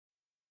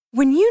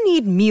When you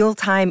need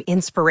mealtime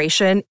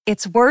inspiration,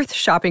 it's worth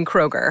shopping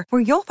Kroger,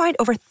 where you'll find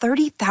over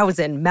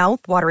 30,000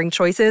 mouth-watering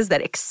choices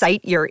that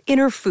excite your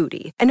inner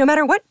foodie. And no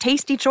matter what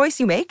tasty choice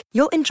you make,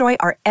 you'll enjoy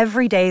our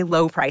everyday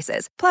low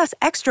prices, plus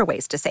extra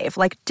ways to save,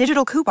 like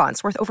digital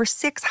coupons worth over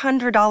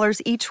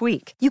 $600 each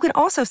week. You can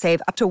also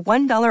save up to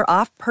 $1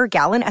 off per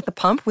gallon at the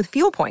pump with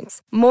fuel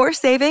points. More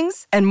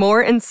savings and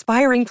more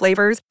inspiring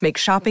flavors make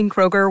shopping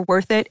Kroger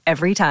worth it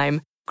every time.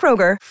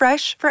 Kroger,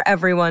 fresh for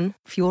everyone.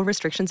 Fuel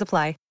restrictions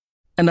apply.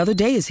 Another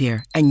day is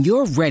here, and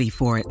you're ready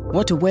for it.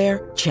 What to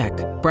wear? Check.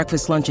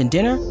 Breakfast, lunch, and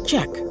dinner?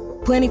 Check.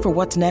 Planning for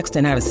what's next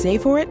and how to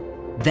save for it?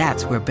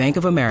 That's where Bank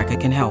of America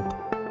can help.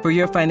 For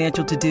your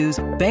financial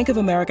to-dos, Bank of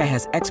America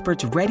has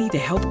experts ready to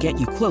help get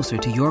you closer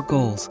to your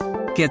goals.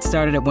 Get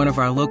started at one of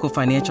our local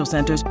financial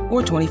centers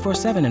or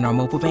 24/7 in our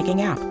mobile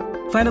banking app.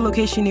 Find a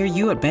location near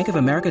you at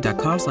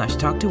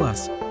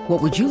bankofamerica.com/talktous.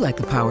 What would you like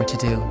the power to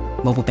do?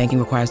 Mobile banking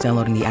requires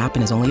downloading the app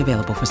and is only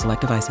available for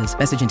select devices.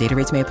 Message and data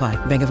rates may apply.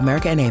 Bank of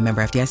America N.A.,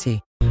 member FDIC.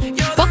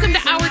 Welcome to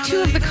Hour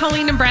 2 of the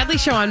Colleen and Bradley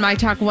Show on My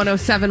Talk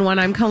 107.1.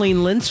 I'm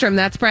Colleen Lindstrom.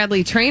 That's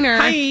Bradley Trainer.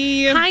 Hi.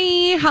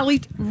 Hi,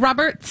 Holly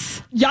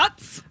Roberts.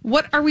 Yachts.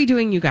 What are we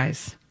doing, you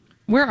guys?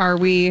 Where are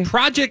we?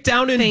 Project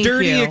Down and Thank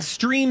Dirty you.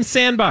 Extreme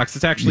Sandbox.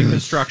 It's actually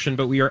construction,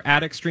 but we are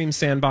at Extreme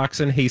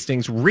Sandbox in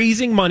Hastings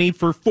raising money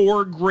for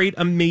 4 great,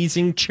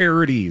 amazing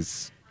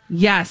charities.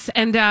 Yes,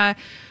 and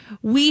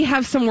we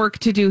have some work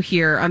to do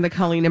here on the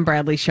Colleen and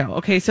Bradley Show.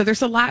 Okay, so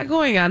there's a lot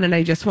going on, and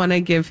I just want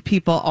to give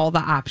people all the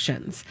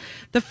options.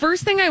 The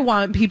first thing I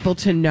want people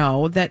to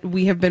know that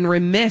we have been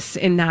remiss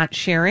in not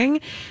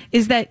sharing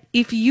is that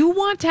if you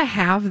want to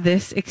have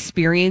this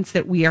experience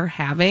that we are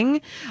having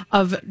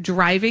of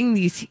driving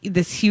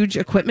this huge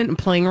equipment and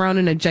playing around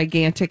in a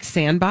gigantic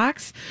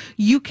sandbox,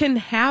 you can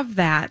have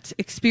that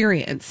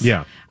experience.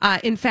 Yeah.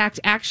 In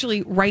fact,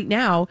 actually, right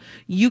now,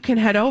 you can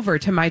head over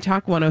to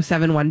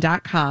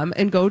mytalk1071.com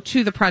and go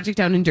to the Project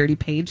Down and Dirty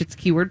page. It's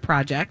keyword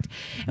project.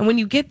 And when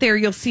you get there,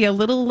 you'll see a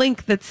little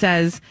link that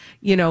says,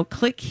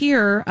 click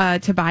here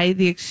to buy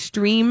the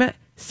Extreme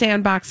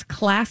Sandbox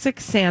Classic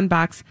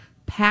Sandbox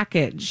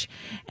package,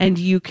 and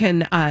you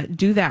can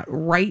do that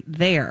right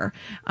there,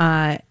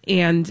 so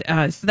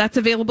that's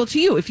available to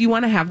you if you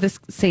want to have this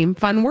same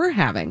fun we're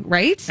having,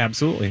 right?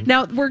 Absolutely.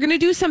 Now we're going to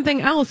do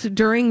something else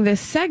during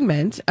this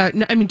segment.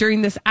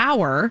 During this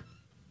hour.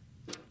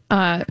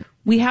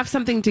 We have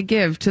something to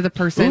give to the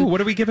person. Ooh,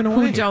 what are we giving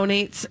away? Who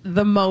donates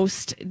the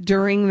most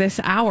during this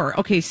hour.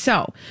 Okay,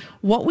 so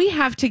what we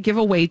have to give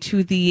away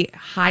to the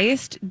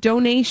highest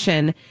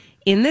donation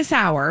in this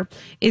hour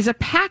is a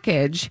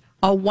package,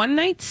 a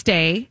one-night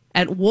stay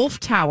at Wolf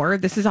Tower.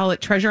 This is all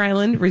at Treasure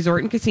Island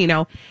Resort and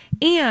Casino,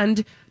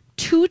 and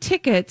 2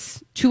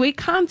 tickets to a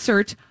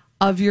concert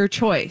of your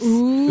choice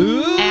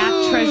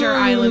at Treasure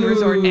Island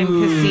Resort and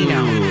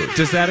Casino.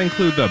 Does that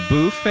include the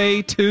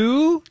buffet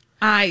too?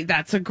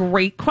 That's a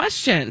great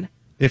question.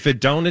 If it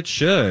don't, it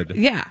should.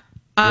 Yeah.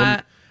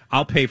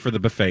 I'll pay for the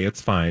buffet.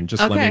 It's fine.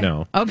 Just let me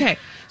know. Okay.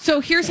 So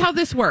here's how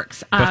this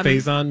works.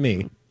 Buffet's on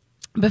me.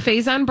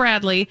 Buffet's on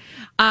Bradley.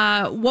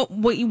 What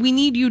we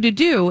need you to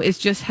do is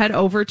just head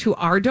over to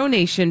our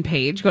donation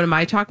page. Go to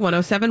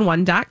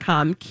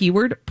mytalk1071.com,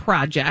 keyword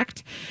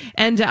project,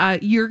 and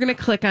you're going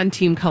to click on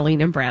Team Colleen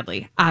and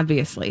Bradley,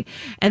 obviously.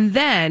 And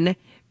then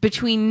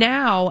between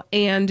now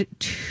and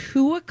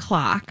 2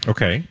 o'clock,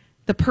 Okay.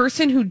 the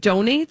person who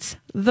donates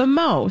the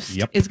most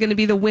is going to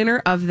be the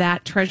winner of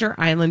that Treasure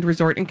Island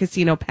Resort and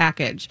Casino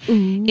package.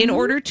 Ooh. In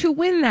order to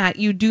win that,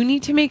 you do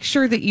need to make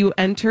sure that you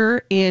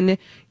enter in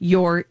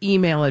your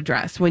email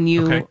address when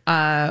you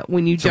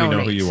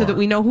donate, so that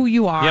we know who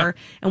you are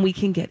and we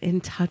can get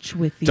in touch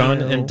with you.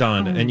 Done and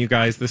done. And you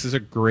guys, this is a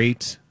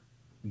great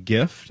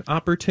gift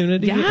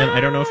opportunity. Yes. And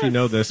I don't know if you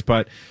know this,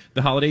 but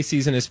the holiday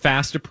season is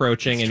fast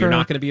approaching, and you're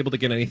not going to be able to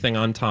get anything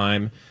on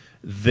time.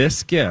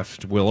 This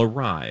gift will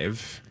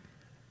arrive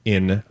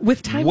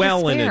with time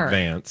in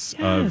advance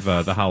of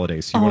the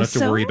holidays. So you won't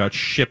have to worry about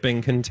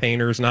shipping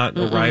containers not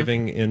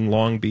arriving in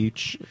Long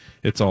Beach.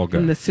 It's all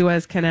good. In the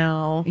Suez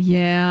Canal.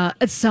 Yeah.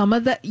 Some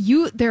of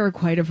there are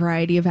quite a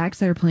variety of acts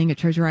that are playing at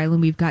Treasure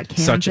Island. We've got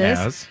Kansas. Such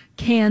as?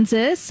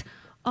 Kansas.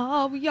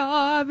 All we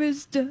are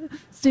is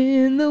dust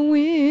in the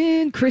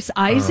wind. Chris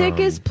Isaac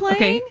is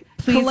playing. Okay.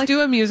 Please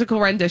do a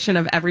musical rendition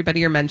of everybody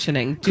you're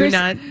mentioning.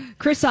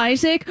 Chris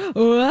Isaac.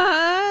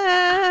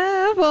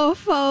 I will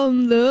fall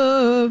in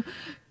love.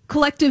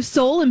 Collective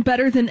Soul and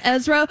Better Than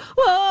Ezra.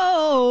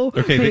 Whoa,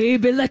 okay,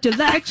 baby, let your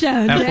light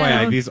shine FYI,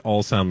 down. these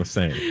all sound the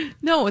same.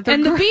 No,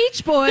 and the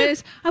Beach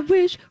Boys. I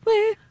wish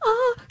we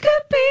all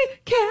could be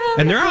California.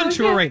 And they're on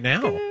tour right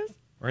now,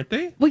 aren't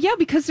they? Well, yeah,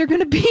 because they're going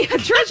to be at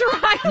Treasure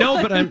Island.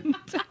 No, but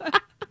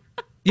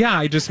yeah,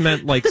 I just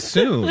meant like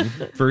soon,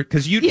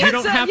 because you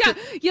don't have to.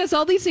 Yes,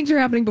 all these things are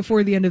happening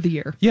before the end of the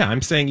year. Yeah,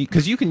 I'm saying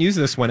because you can use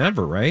this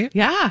whenever, right?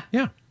 Yeah.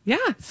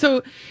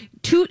 So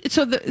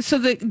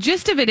the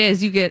gist of it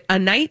is you get a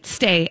night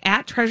stay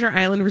at Treasure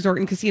Island Resort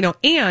and Casino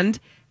and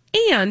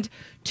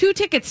 2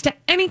 tickets to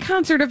any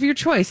concert of your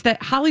choice.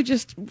 That Holly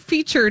just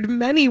featured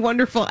many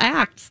wonderful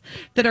acts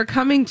that are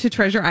coming to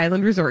Treasure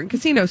Island Resort and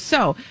Casino.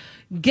 So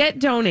get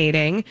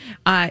donating.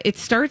 It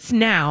starts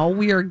now.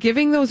 We are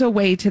giving those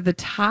away to the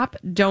top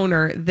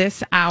donor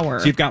this hour.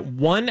 So you've got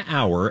 1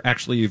 hour.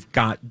 Actually, you've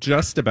got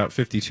just about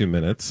 52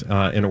 minutes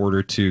in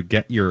order to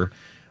get your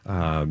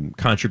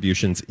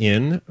contributions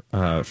in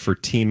for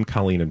Team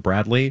Colleen and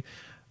Bradley,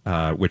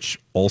 which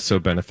also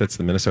benefits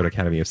the Minnesota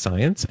Academy of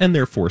Science and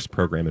their FORCE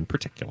program in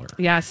particular.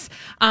 Yes.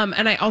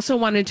 And I also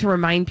wanted to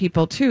remind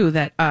people, too,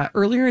 that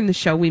earlier in the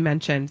show we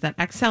mentioned that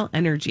Xcel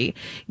Energy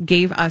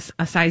gave us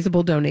a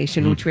sizable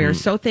donation, which we are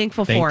so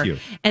thankful for. Thank you.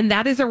 And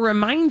that is a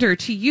reminder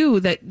to you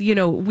that, you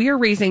know, we are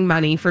raising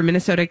money for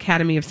Minnesota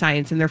Academy of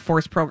Science and their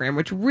FORCE program,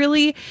 which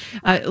really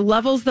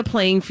levels the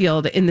playing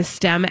field in the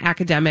STEM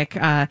academic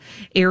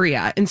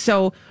area. And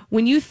so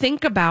when you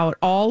think about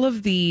all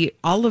of the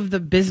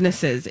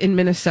businesses in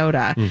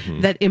Minnesota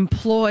that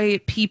employ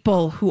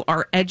people who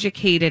are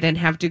educated and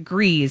have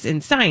degrees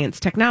in science,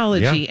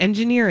 technology,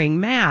 engineering,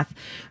 math,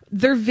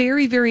 they're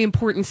very, very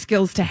important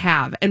skills to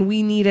have, and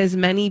we need as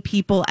many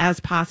people as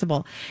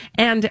possible.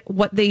 And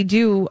what they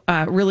do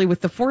really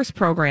with the FORCE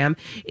program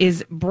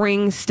is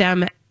bring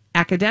STEM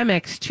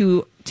academics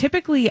to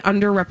typically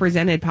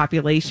underrepresented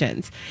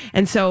populations.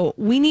 And so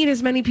we need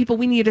as many people,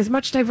 we need as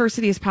much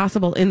diversity as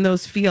possible in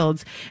those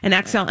fields. And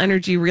Xcel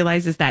Energy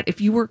realizes that if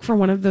you work for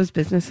one of those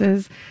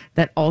businesses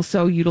that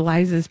also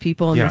utilizes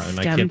people in the STEM and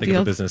I can't think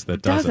of a business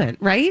that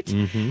doesn't. Right?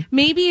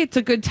 Maybe it's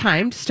a good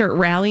time to start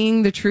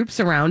rallying the troops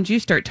around you,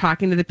 start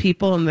talking to the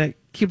people in the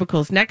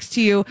cubicles next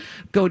to you,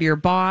 go to your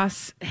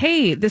boss.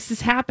 Hey, this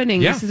is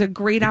happening. Yeah. This is a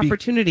great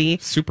opportunity.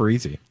 Super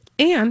easy.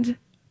 And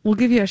we'll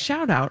give you a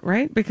shout out,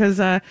 right? Because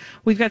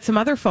we've got some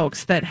other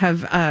folks that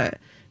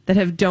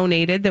have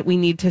donated that we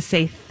need to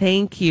say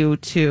thank you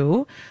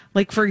to.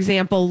 Like, for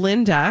example,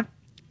 Linda.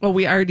 Well,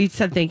 we already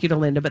said thank you to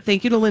Linda, but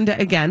thank you to Linda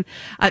again.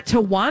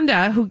 To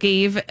Wanda, who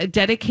gave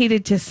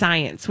dedicated to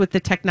science. With the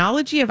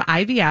technology of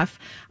IVF,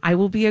 I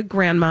will be a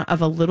grandma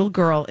of a little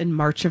girl in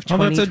March of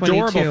 2022. Oh,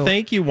 that's adorable.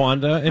 Thank you,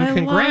 Wanda, and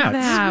congrats. Love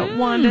that.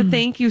 Wanda,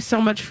 thank you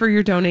so much for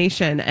your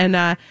donation.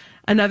 And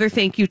another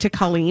thank you to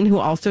Colleen, who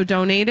also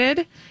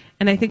donated.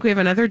 And I think we have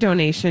another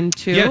donation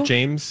too. Yeah,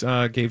 James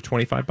gave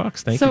 $25.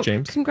 Thank you,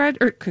 James.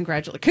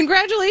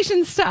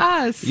 Congratulations to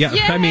us. Yeah,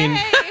 Yay! I mean,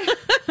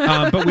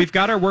 but we've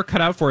got our work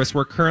cut out for us.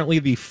 We're currently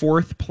the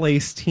 4th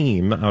place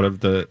team out of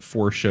the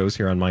 4 shows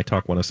here on My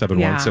Talk 107.1.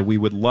 Yeah. So we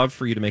would love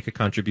for you to make a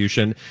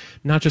contribution,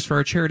 not just for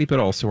our charity, but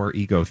also our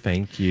ego.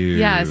 Thank you.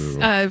 Yes,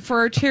 for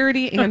our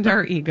charity and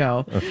our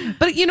ego.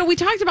 But, you know, we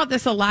talked about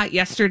this a lot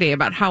yesterday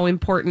about how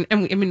important,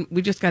 and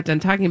we just got done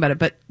talking about it,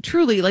 but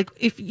truly, like,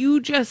 if you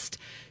just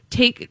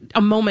take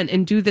a moment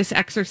and do this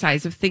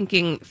exercise of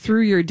thinking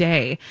through your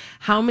day,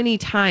 how many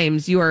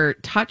times you are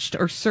touched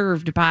or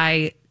served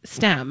by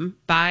STEM,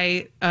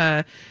 by,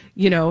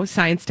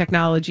 science,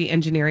 technology,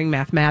 engineering,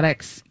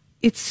 mathematics.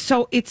 It's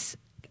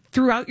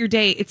throughout your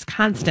day, it's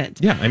constant.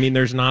 Yeah, I mean,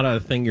 there's not a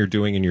thing you're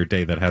doing in your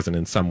day that hasn't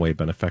in some way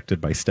been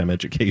affected by STEM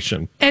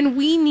education. And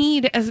we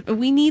need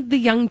the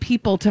young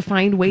people to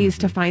find ways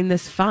to find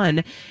this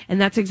fun.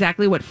 And that's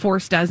exactly what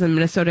FORCE does and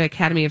Minnesota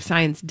Academy of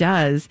Science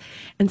does.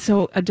 And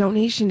so a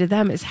donation to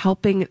them is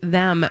helping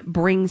them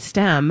bring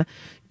STEM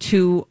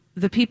to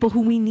the people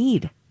who we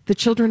need. The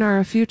children are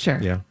our future.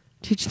 Yeah.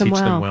 Teach them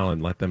well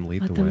and let them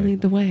lead Let the way. them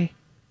lead the way.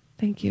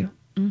 Thank you.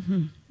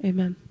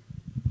 Amen.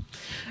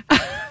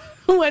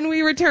 When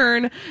we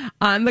return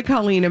on the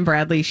Colleen and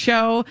Bradley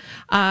show,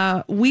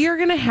 we are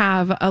going to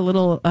have a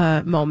little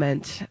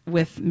moment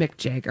with Mick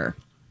Jagger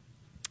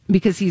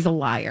because he's a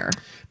liar.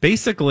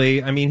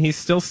 Basically, I mean, he's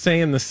still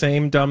saying the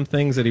same dumb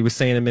things that he was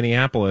saying in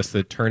Minneapolis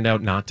that turned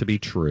out not to be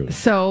true.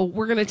 So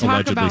we're going to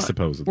talk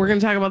supposedly. We're going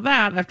to talk about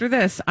that after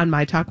this on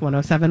My Talk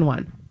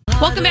 107.1.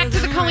 Welcome back to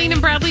the Colleen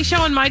and Bradley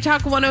show on My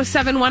Talk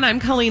 107.1. I'm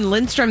Colleen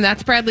Lindstrom.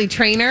 That's Bradley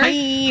Trainer.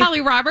 Hi.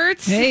 Holly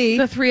Roberts. Hey.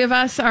 The three of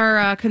us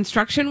are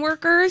construction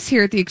workers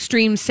here at the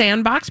Extreme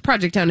Sandbox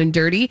Project Down and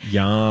Dirty. Yes.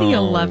 The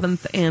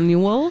 11th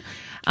annual.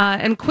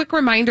 And quick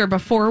reminder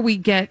before we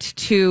get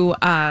to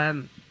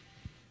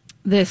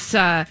this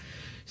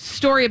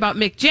story about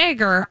Mick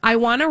Jagger, I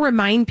want to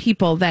remind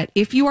people that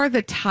if you are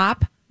the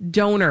top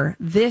donor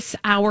this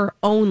hour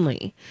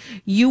only,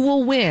 you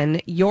will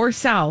win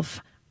yourself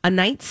a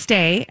night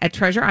stay at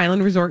Treasure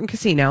Island Resort and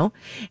Casino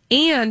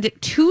and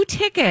 2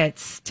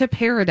 tickets to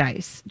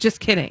Paradise. Just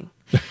kidding.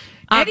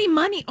 Eddie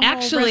Money.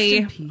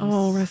 Actually,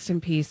 rest in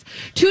peace.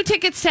 2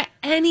 tickets to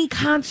any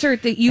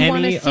concert that you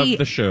want to see of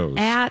the shows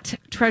at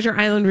Treasure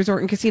Island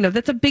Resort and Casino.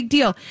 That's a big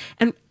deal.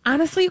 And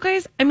honestly, you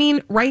guys, I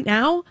mean, right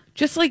now,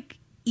 just like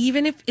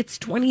even if it's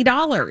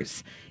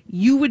 $20,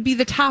 you would be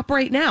the top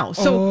right now.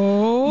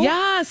 So,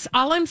 yes,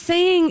 all I'm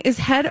saying is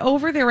head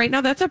over there right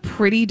now. That's a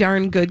pretty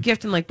darn good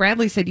gift. And like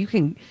Bradley said, you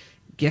can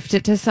gift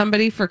it to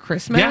somebody for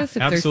Christmas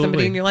if there's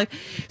somebody in your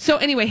life. So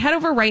anyway, head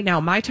over right now,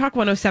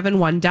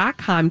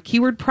 mytalk1071.com,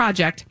 keyword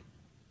project.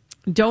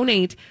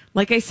 Donate.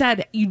 Like I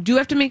said, you do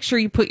have to make sure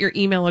you put your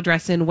email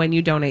address in when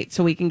you donate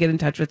so we can get in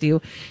touch with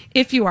you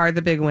if you are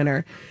the big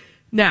winner.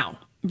 Now,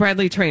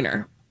 Bradley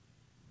Traynor.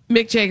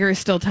 Mick Jagger is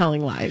still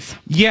telling lies.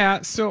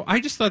 Yeah, so I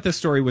just thought this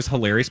story was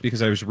hilarious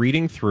because I was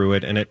reading through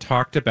it and it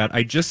talked about,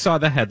 I just saw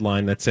the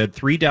headline that said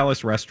 3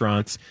 Dallas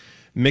restaurants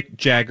Mick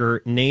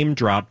Jagger name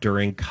dropped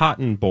during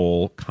Cotton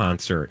Bowl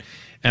concert.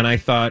 And I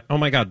thought, oh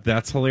my God,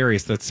 that's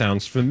hilarious. That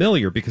sounds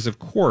familiar because, of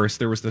course,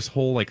 there was this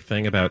whole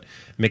thing about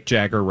Mick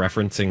Jagger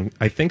referencing,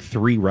 I think,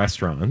 3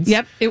 restaurants.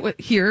 Yep. It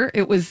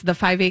was the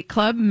 5-8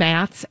 Club,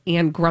 Matt's,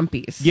 and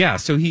Grumpy's. Yeah.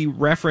 So he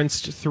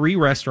referenced 3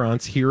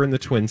 restaurants here in the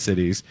Twin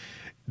Cities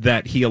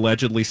that he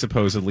allegedly,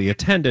 supposedly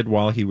attended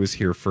while he was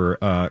here for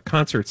a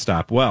concert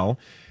stop. Well,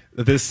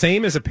 the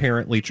same is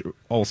apparently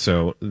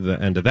also the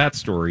end of that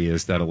story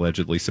is that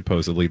allegedly,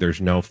 supposedly,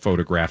 there's no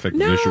photographic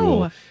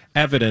visual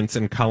evidence,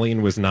 and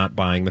Colleen was not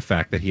buying the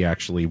fact that he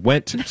actually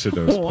went to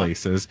those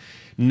places.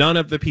 None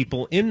of the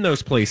people in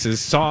those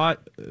places saw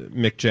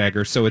Mick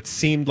Jagger, so it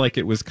seemed like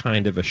it was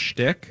kind of a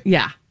shtick.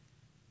 Yeah.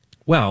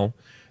 Well,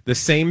 the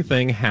same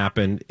thing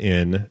happened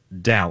in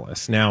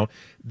Dallas. Now,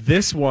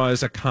 this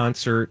was a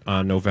concert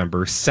on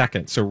November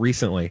 2nd, so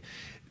recently.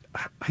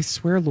 I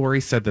swear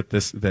Lori said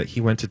that he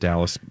went to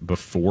Dallas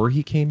before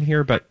he came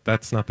here, but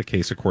that's not the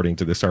case according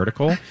to this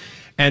article.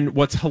 And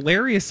what's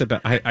hilarious about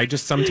I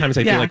just sometimes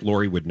I feel like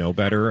Lori would know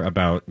better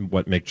about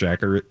what Mick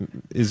Jagger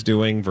is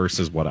doing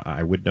versus what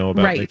I would know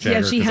about Mick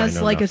Jagger. Yeah, she has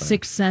a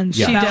sixth sense.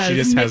 Yeah, she does. She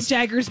just Mick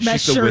Jagger's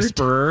mesh she's shirt. The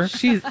whisperer.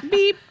 She's beep,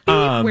 beep.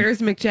 Where's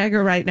Mick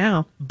Jagger right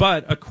now?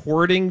 But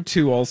according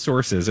to all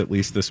sources, at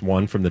least this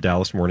one from the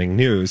Dallas Morning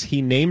News,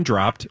 he name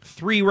dropped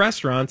 3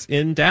 restaurants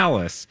in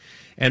Dallas.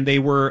 And they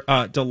were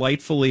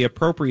delightfully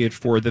appropriate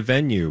for the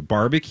venue,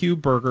 barbecue,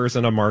 burgers,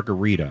 and a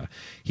margarita.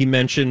 He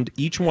mentioned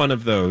each one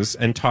of those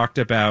and talked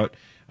about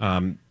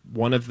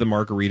one of the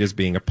margaritas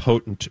being a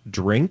potent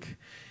drink.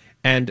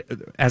 And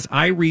as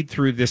I read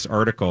through this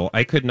article,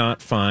 I could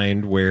not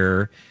find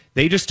where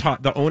they just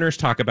the owners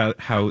talk about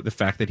how the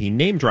fact that he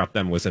name dropped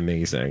them was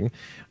amazing.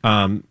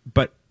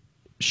 But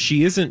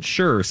she isn't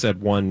sure,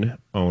 said one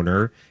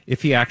owner,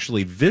 if he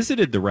actually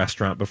visited the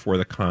restaurant before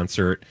the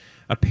concert.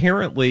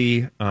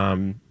 Apparently,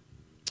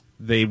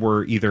 they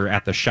were either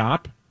at the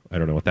shop, I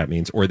don't know what that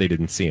means, or they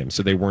didn't see him.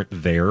 So they weren't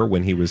there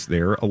when he was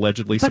there,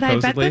 allegedly, but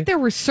supposedly. I bet that there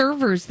were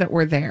servers that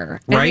were there.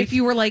 Right? And if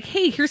you were like,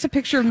 hey, here's a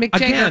picture of Mick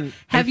Jagger.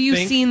 Have you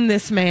seen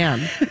this man?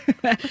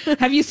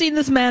 Have you seen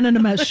this man in a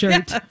mesh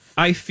shirt? Yes.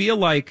 I feel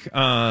like,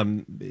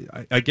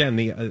 again,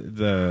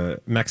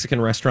 the Mexican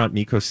restaurant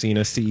Mi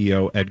Cocina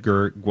CEO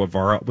Edgar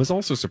Guevara was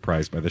also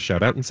surprised by the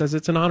shout out and says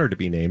it's an honor to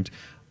be named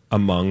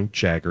among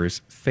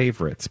Jagger's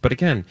favorites. But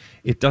again,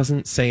 it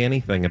doesn't say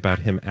anything about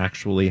him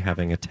actually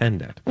having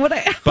attended. What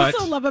I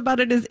also love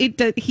about it is he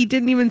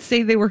didn't even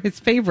say they were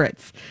his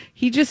favorites.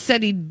 He just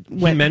said he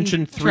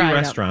mentioned 3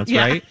 restaurants,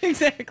 right? Yeah,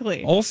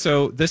 exactly.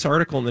 Also, this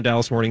article in the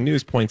Dallas Morning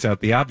News points out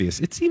the obvious.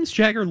 It seems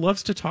Jagger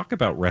loves to talk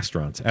about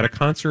restaurants. At a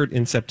concert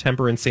in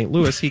September in St.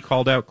 Louis, he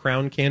called out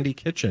Crown Candy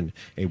Kitchen,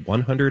 a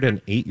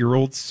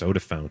 108-year-old soda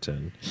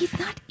fountain. He's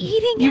not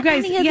eating you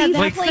guys, any of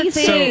these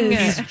places. So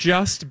he's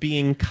just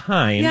being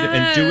kind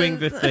and doing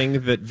the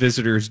thing that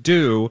visitors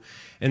do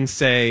and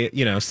say,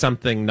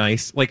 something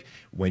nice. Like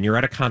when you're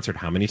at a concert,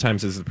 how many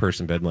times has the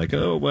person been like,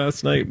 oh,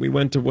 last night we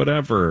went to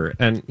whatever?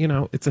 And,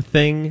 it's a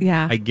thing.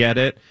 Yeah. I get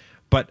it.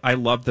 But I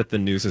love that the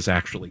news is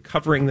actually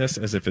covering this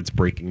as if it's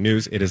breaking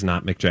news. It is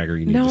not Mick Jagger.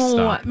 You need to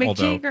stop. Mick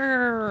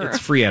Jagger. It's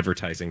free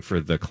advertising for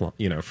the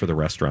for the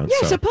restaurant.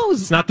 Yeah, so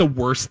suppose it's not the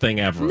worst thing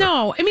ever.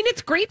 No, I mean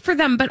it's great for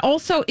them, but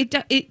also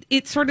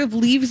it sort of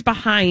leaves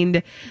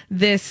behind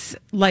this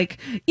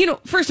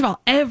first of all,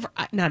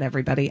 not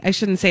everybody. I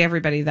shouldn't say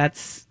everybody.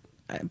 That's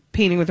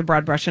painting with a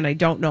broad brush, and I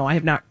don't know. I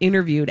have not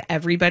interviewed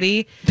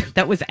everybody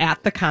that was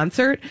at the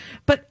concert,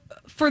 but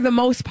for the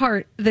most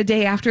part, the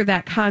day after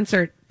that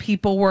concert,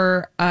 people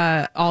were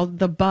all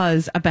the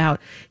buzz about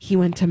he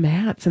went to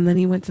Matt's and then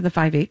he went to the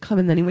 5-8 Club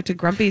and then he went to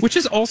Grumpy's. Which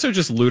is also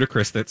just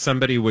ludicrous that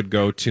somebody would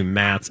go to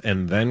Matt's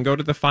and then go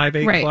to the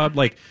 5-8 Club.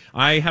 Like,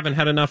 I haven't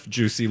had enough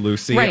Juicy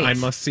Lucy. Right. I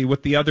must see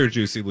what the other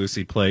Juicy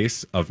Lucy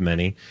place, of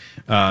many,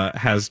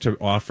 has to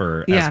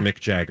offer as Mick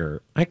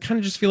Jagger. I kind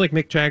of just feel like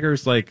Mick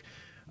Jagger's like,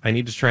 I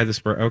need to try this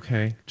burger.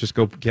 Okay, just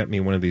go get me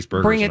one of these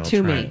burgers. Bring it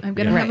to me. I'm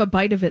going to have a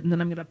bite of it and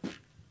then I'm going to...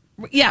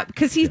 Yeah,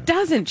 because he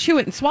doesn't chew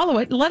it and swallow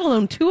it, let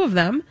alone 2 of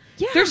them.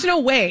 Yeah. There's no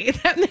way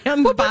that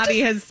man's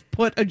body has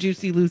put a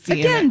Juicy Lucy in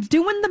it. Again,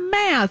 doing the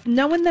math,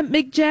 knowing that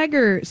Mick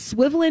Jagger,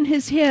 swiveling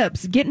his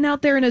hips, getting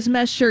out there in his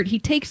mesh shirt, he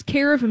takes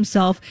care of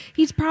himself.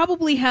 He's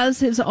probably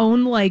has his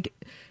own,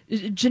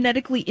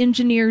 genetically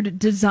engineered,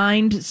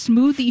 designed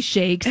smoothie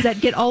shakes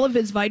that get all of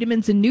his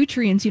vitamins and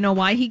nutrients. You know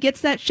why he gets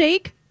that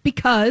shake?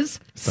 Because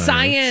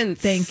science.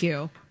 Thank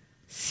you.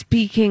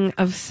 Speaking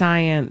of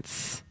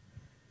science,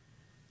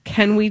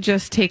 can we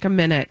just take a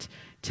minute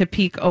to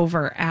peek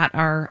over at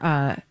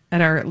our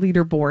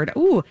leaderboard?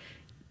 Ooh,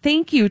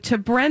 thank you to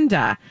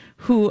Brenda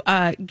who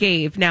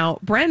gave. Now,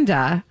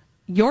 Brenda,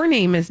 your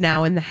name is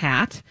now in the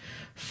hat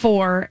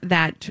for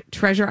that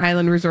Treasure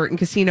Island Resort and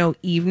Casino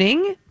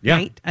evening,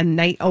 a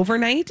night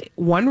overnight,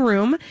 one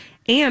room,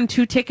 and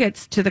 2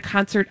 tickets to the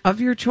concert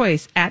of your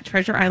choice at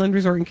Treasure Island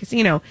Resort and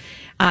Casino.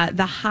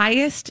 The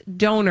highest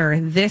donor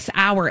this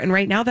hour, and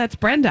right now that's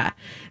Brenda,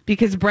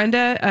 because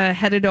Brenda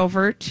headed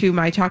over to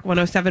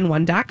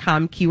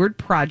mytalk1071.com, keyword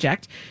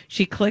project.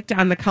 She clicked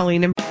on the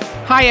Colleen and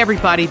Hi,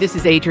 everybody. This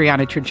is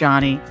Adriana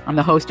Trajani. I'm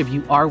the host of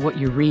You Are What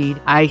You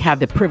Read. I have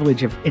the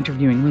privilege of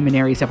interviewing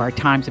luminaries of our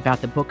times about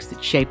the books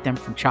that shaped them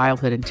from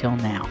childhood until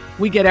now.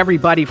 We get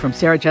everybody from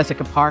Sarah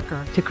Jessica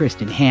Parker to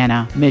Kristen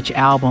Hanna, Mitch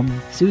Albom,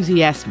 Susie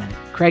Essman,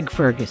 Craig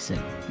Ferguson,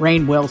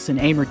 Rainn Wilson,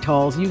 Amor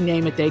Tolls, you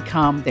name it, they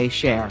come, they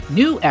share.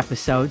 New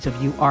episodes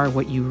of You Are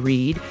What You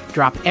Read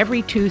drop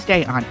every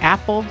Tuesday on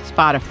Apple,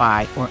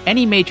 Spotify, or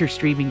any major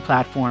streaming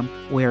platform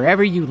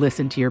wherever you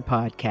listen to your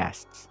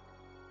podcasts.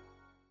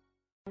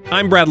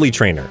 I'm Bradley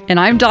Trainer. And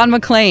I'm Don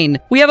McClain.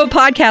 We have a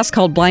podcast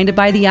called Blinded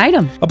by the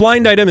Item. A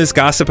blind item is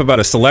gossip about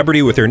a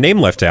celebrity with their name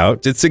left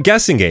out. It's a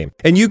guessing game,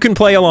 and you can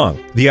play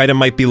along. The item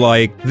might be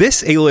like,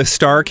 this A-list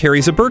star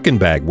carries a Birkin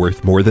bag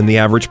worth more than the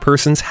average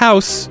person's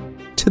house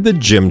to the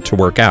gym to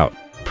work out.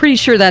 Pretty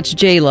sure that's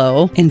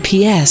J-Lo. And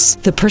P.S.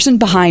 the person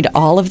behind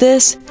all of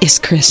this is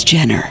Kris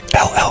Jenner,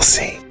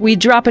 LLC. We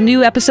drop a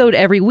new episode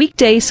every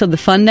weekday so the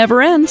fun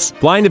never ends.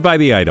 Blinded by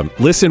the Item.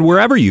 Listen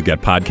wherever you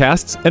get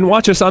podcasts and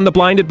watch us on the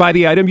Blinded by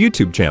the Item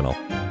YouTube channel.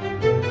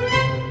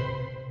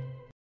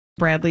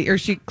 Bradley, or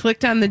she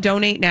clicked on the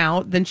donate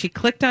now, then she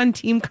clicked on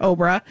Team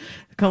Cobra,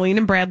 the Colleen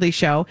and Bradley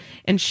show,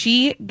 and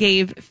she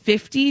gave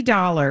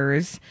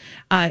 $50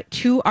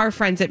 to our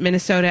friends at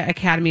Minnesota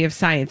Academy of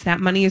Science.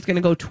 That money is going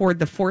to go toward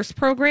the FORCE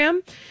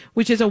program,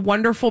 which is a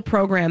wonderful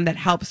program that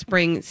helps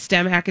bring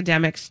STEM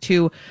academics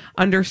to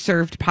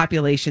underserved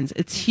populations.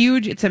 It's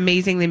huge. It's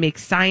amazing. They make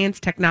science,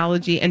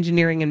 technology,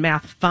 engineering, and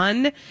math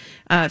fun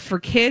for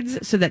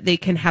kids so that they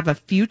can have a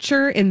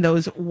future in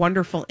those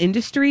wonderful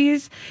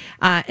industries.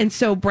 And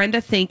so,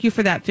 Brenda, thank you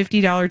for that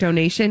 $50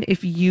 donation.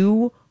 If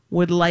you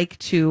would like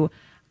to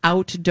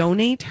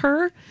out-donate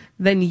her,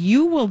 then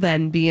you will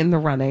then be in the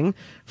running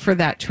for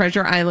that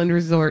Treasure Island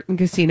Resort and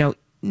Casino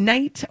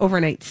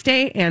overnight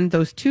stay, and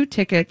those 2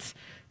 tickets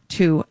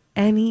to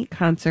any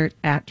concert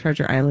at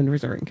Treasure Island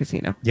Resort and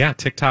Casino. Yeah,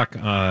 TikTok,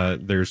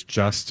 there's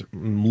just a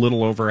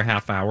little over a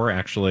half hour,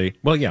 actually.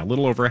 Well, yeah, a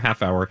little over a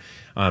half hour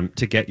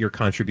to get your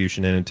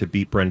contribution in and to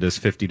beat Brenda's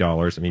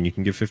 $50. I mean, you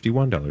can give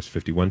 $51,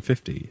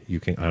 $51.50. You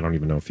can, I don't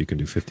even know if you can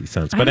do 50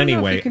 cents. But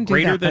anyway,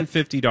 greater than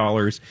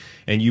 $50,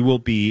 and you will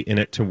be in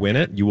it to win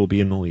it. You will be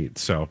in the lead.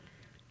 So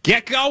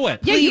get going.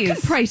 Yeah, you can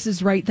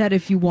prices right that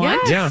if you want.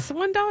 Yes, yeah.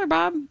 $1,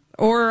 Bob.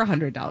 Or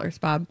 $100,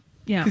 Bob.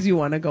 Yeah. Because you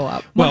want to go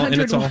up. Well, and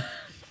it's all...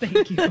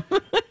 Thank you.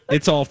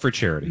 It's all for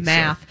charity.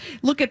 Math. So.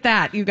 Look at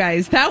that, you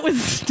guys. That was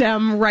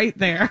STEM right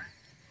there.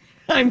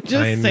 I'm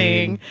just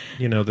saying.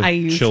 You know,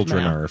 the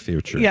children are our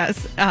future.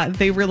 Yes,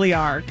 they really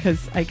are,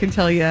 because I can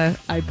tell you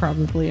I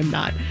probably am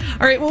not.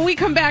 All right, when we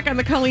come back on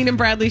the Colleen and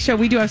Bradley show,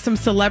 we do have some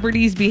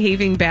celebrities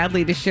behaving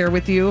badly to share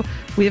with you.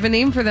 We have a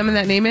name for them, and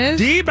that name is...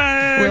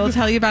 D-Bag! We'll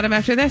tell you about them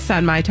after this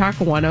on My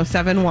Talk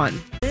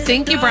 1071.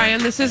 Thank you,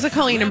 Brian. This is the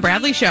Colleen and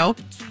Bradley show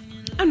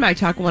on My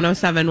Talk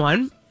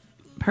 1071.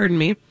 Pardon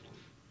me.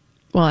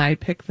 Well, I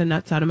pick the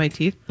nuts out of my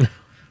teeth.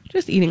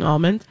 Just eating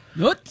almonds.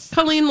 Nuts.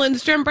 Colleen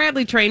Lindstrom,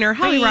 Bradley Trainer,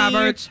 Holly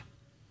Roberts.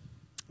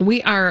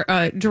 We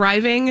are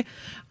driving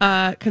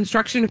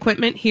construction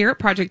equipment here at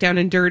Project Down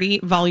and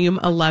Dirty, Volume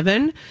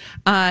 11.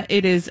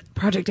 It is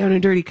Project Down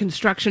and Dirty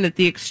Construction at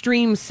the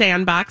Extreme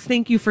Sandbox.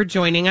 Thank you for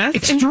joining us.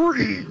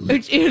 Extreme.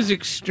 It is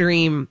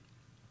extreme.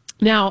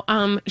 Now,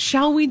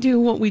 shall we do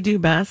what we do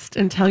best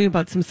and tell you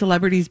about some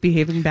celebrities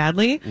behaving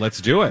badly?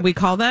 Let's do it. We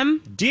call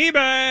them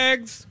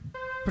D-Bags.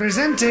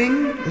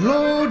 Presenting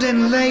Lord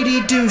and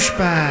Lady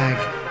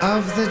Douchebag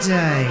of the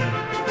Day.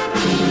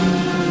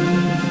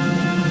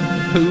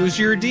 Who's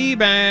your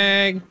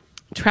D-Bag?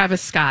 Travis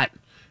Scott.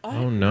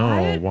 Oh,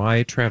 no.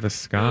 Why Travis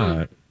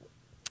Scott?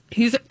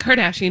 He's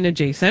Kardashian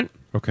adjacent.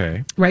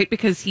 Okay. Right?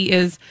 Because he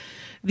is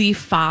the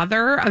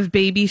father of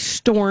baby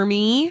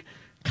Stormi,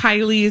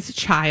 Kylie's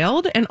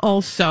child, and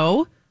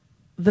also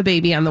the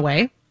baby on the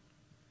way.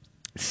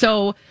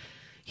 So...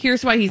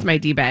 here's why he's my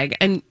D-bag.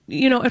 And,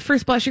 you know, at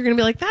first blush, you're going to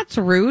be like, that's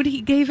rude. He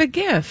gave a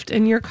gift,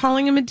 and you're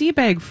calling him a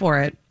D-bag for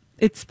it.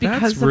 It's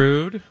because that's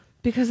rude.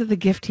 Because of the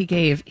gift he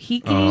gave. He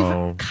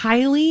gave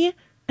Kylie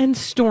and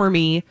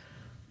Stormi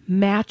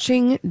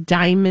matching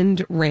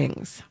diamond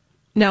rings.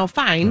 Now,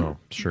 fine. Oh,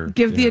 sure.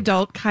 Give the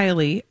adult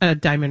Kylie a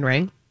diamond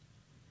ring.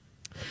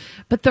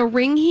 But the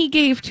ring he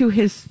gave to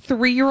his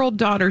 3-year-old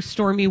daughter,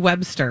 Stormi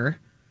Webster,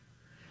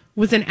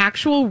 was an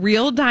actual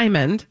real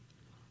diamond.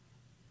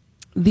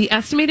 The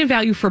estimated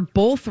value for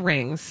both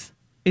rings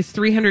is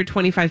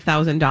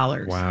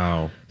 $325,000.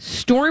 Wow.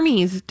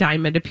 Stormi's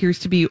diamond appears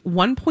to be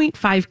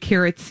 1.5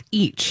 carats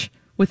each,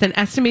 with an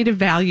estimated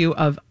value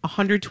of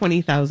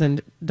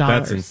 $120,000.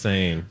 That's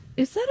insane.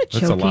 Is that a That's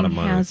choking a lot of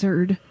money.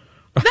 hazard?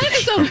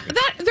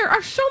 There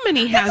are so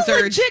many hazards. That's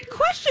a legit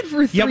question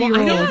for a 3-year-old.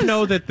 Yeah, well, I don't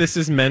know that this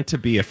is meant to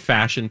be a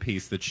fashion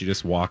piece that she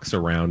just walks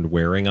around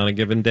wearing on a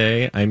given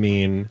day. I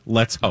mean,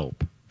 let's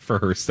hope. for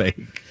her sake.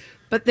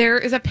 But there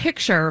is a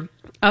picture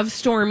of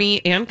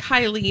Stormy and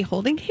Kylie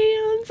holding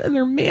hands, and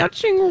they're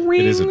matching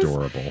rings. It is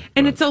adorable.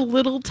 And it's a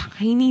little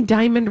tiny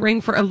diamond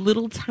ring for a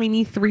little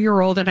tiny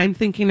 3-year-old. And I'm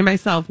thinking to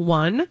myself,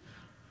 one,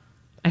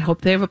 I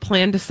hope they have a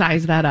plan to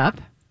size that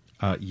up.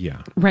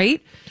 Yeah.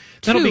 Right?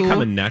 That'll Two,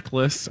 become a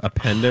necklace, a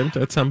pendant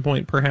at some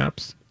point,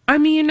 perhaps. I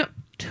mean,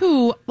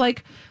 two,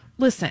 like,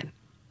 listen,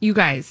 you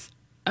guys,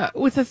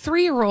 with a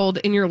 3-year-old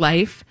in your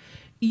life,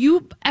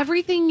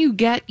 everything you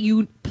get,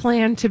 you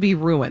plan to be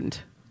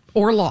ruined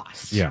or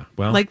lost. Yeah,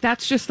 well. Like,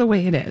 that's just the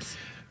way it is.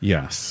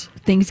 Yes.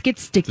 Things get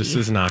sticky. This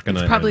is not going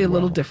to It's probably a end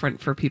little well. different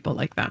for people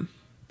like them.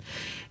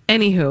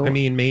 Anywho. I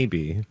mean,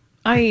 maybe.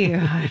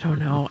 I don't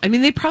know. I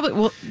mean, they probably,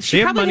 well, she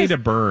They have probably money has, to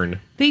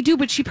burn. They do,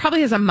 but she probably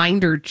has a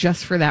minder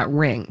just for that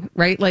ring,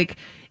 right? Like,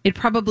 it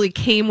probably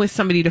came with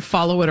somebody to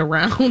follow it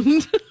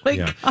around. Like,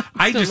 Yeah.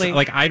 constantly.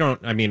 I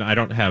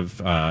don't have,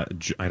 I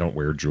don't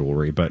wear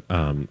jewelry, but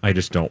I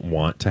just don't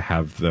want to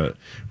have the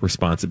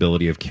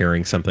responsibility of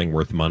carrying something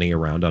worth money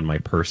around on my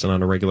person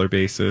on a regular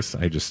basis.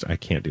 I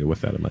can't deal with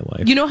that in my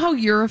life. You know how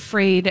you're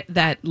afraid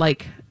that,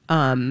 like,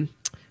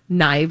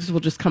 knives will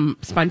just come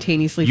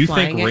spontaneously You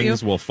flying think at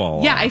rings you? will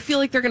fall Yeah, off. I feel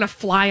like they're going to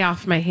fly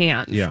off my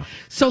hands. Yeah.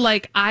 So,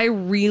 like, I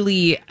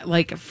really,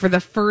 like, for the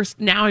first,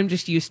 now I'm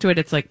just used to it.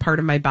 It's, like, part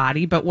of my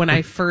body. But when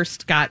I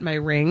first got my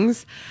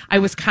rings, I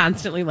was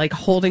constantly, like,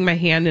 holding my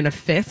hand in a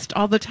fist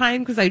all the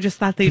time because I just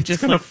thought they'd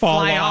just, gonna like, fall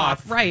fly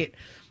off. Right.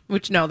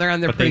 Which, no, they're on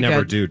there But pretty they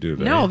never good. do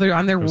they? No, they're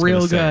on there I was gonna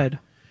real say, good.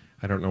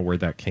 I don't know where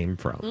that came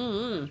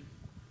from.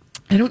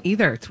 I don't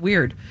either. It's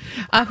weird.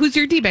 Who's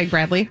your D-bag,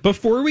 Bradley?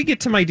 Before we get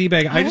to my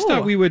D-bag, I just Oh.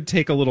 thought we would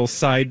take a little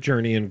side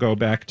journey and go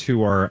back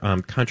to our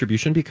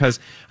contribution because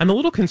I'm a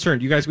little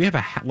concerned. You guys, we have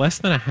less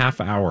than a half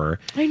hour.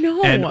 I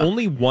know. And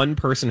only one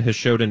person has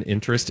showed an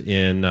interest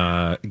in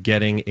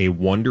getting a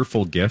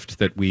wonderful gift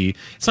that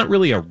it's not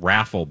really a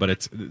raffle, but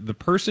it's the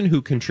person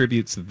who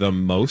contributes the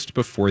most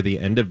before the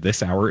end of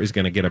this hour is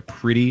going to get a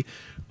pretty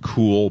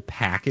cool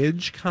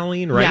package,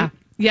 Colleen, right? Yeah.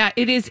 Yeah,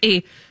 it is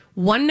a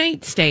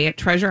one-night stay at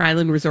Treasure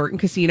Island Resort and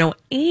Casino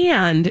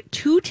and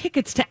 2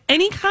 tickets to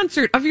any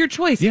concert of your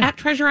choice Yeah. at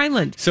Treasure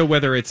Island. So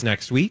whether it's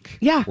next week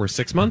Yeah. or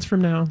 6 months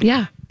from now,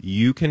 Yeah.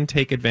 you can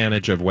take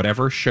advantage of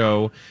whatever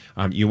show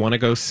you want to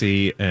go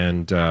see.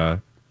 And, I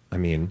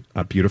mean,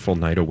 a beautiful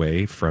night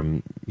away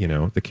from,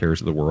 the cares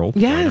of the world.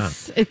 Why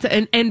not? Yes.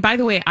 And by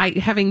the way,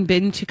 having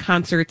been to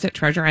concerts at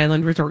Treasure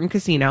Island Resort and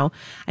Casino,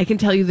 I can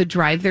tell you the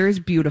drive there is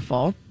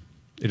beautiful.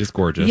 It is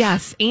gorgeous.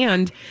 Yes,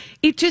 and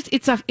it just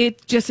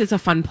is a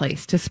fun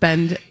place to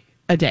spend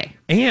a day.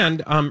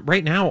 And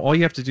right now, all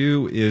you have to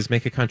do is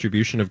make a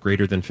contribution of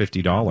greater than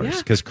 $50 Yeah.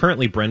 because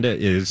currently Brenda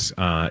is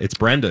it's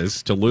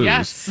Brenda's to lose.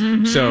 Yes.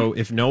 So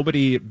if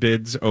nobody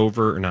bids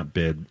over, or not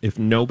bid, if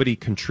nobody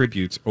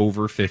contributes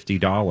over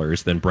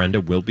 $50, then Brenda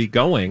will be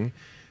going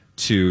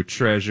to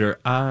Treasure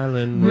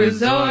Island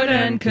Resort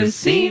and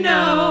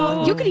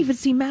Casino. You could even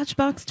see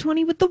Matchbox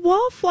 20 with the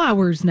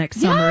wallflowers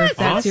next summer if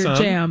that's your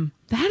Awesome. jam.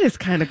 That is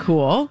kind of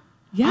cool.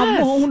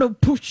 Yes. I'm gonna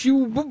push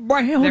you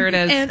around. There it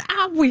is. And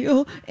I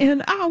will.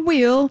 And I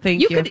will.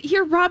 Thank you. you. Could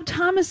hear Rob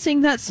Thomas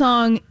sing that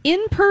song in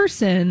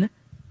person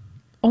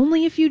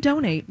only if you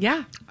donate.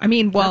 Yeah. I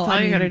mean, well, That's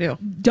all you gotta do.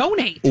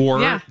 Donate.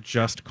 Or Yeah.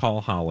 just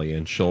call Holly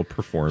and she'll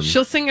perform.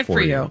 She'll sing it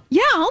for you.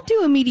 Yeah, I'll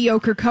do a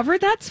mediocre cover.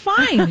 That's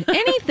fine.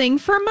 Anything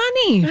for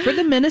money for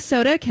the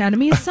Minnesota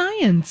Academy of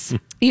Science.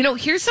 You know,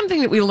 here's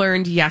something that we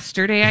learned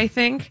yesterday, I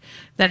think,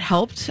 that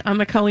helped on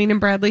the Colleen and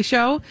Bradley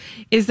show,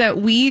 is that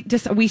we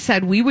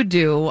said we would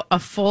do a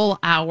full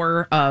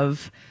hour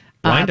of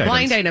blind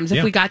items if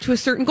Yeah. we got to a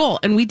certain goal.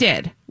 And we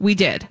did. We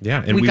did.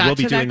 Yeah, and we got will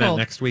be to doing that goal.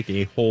 next week,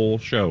 a whole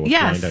show of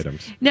Yes. blind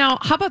items. Now,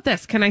 how about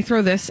this? Can I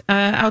throw this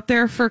out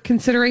there for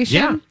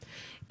consideration? Yeah.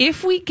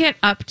 If we get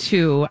up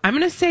to, I'm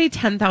going to say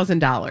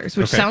 $10,000,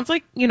 which Okay. sounds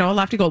like, a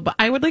lofty goal, but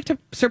I would like to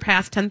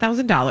surpass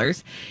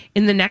 $10,000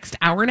 in the next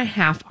hour and a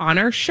half on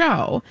our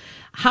show.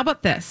 How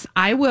about this?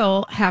 I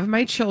will have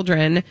my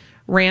children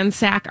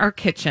ransack our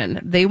kitchen.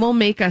 They will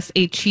make us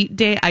a cheat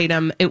day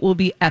item. It will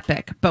be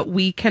epic, but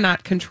we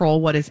cannot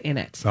control what is in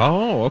it.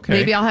 Oh, okay.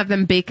 Maybe I'll have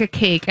them bake a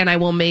cake and I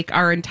will make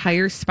our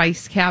entire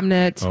spice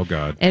cabinet Oh,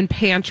 God. and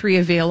pantry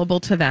available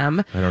to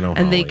them. I don't know,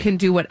 And they Holly. can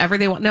do whatever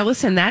they want. Now,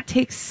 listen, that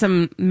takes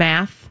some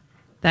math.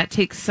 That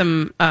takes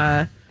some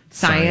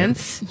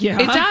science. Yeah.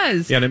 It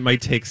does. Yeah, and it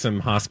might take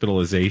some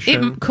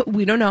hospitalization.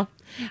 We don't know.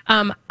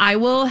 I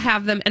will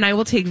have them, and I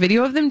will take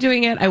video of them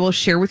doing it. I will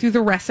share with you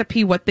the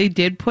recipe, what they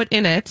did put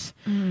in it,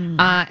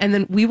 and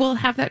then we will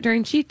have that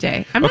during cheat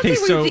day. I'm not Okay,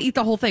 saying we so- have to eat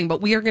the whole thing,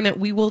 but we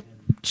will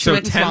chew So it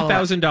and swallow it.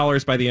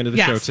 $10,000 by the end of the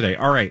Yes. show today.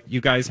 All right,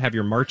 you guys have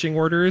your marching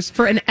orders.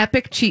 For an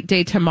epic cheat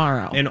day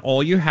tomorrow. And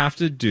all you have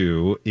to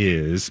do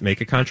is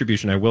make a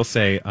contribution. I will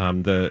say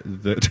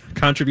the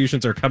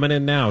contributions are coming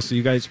in now, so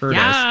you guys heard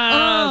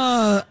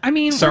us. I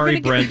mean, Sorry,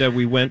 we're gonna Brenda.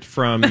 We went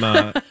from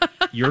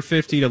your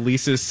 50 to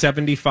Lisa's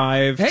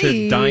 75 Hey.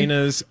 to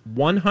Dinah's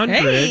 100.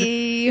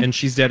 Hey. And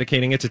she's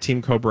dedicating it to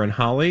Team Cobra and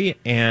Holly.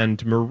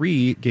 And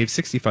Marie gave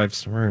 65.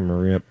 Sorry,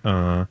 Maria.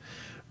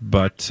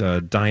 But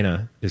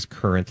Dinah is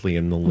currently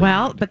in the lead.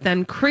 Well, but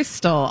then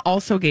Crystal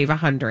also gave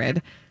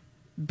 100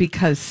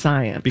 because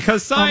science.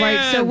 Because science! All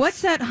right, so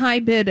what's that high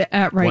bid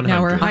at right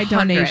now, or 100. high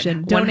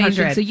donation?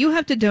 100. So you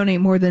have to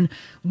donate more than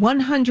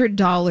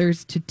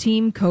 $100 to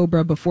Team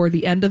Cobra before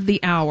the end of the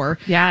hour.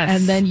 Yes.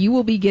 And then you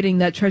will be getting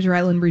that Treasure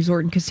Island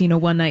Resort and Casino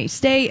one-night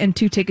stay and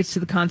 2 tickets to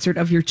the concert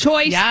of your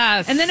choice.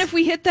 Yes. And then if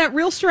we hit that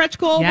real stretch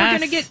goal, Yes. we're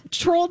going to get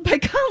trolled by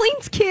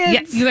Colleen's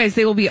kids. Yeah, you guys,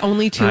 they will be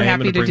only too I am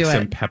happy going to bring do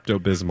some it.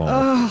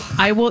 Pepto-Bismol.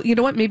 I will, you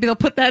know what? Maybe they'll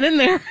put that in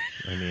there.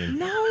 I mean,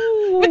 No,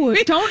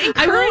 don't encourage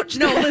I won't.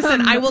 No, them.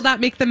 listen, I will not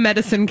make the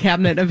medicine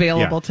cabinet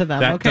available yeah, to them,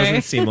 that okay?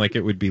 doesn't seem like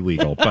it would be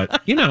legal.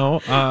 But, no,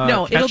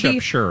 it'll be,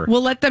 sure.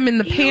 we'll let them in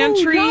the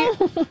pantry. no.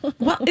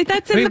 Well,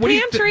 that's in the what do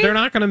you pantry. they're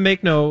not going to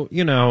make They're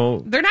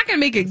not going to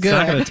make it it's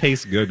not going good. to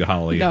taste good,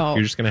 Holly. No.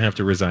 You're just going to have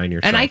to resign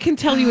yourself. And I can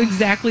tell you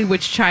exactly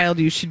which child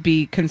you should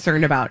be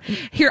concerned about.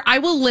 Here, I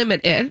will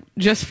limit it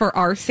just for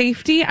our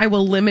safety. I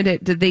will limit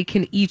it that they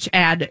can each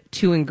add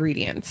 2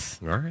 ingredients.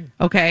 All right.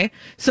 Okay.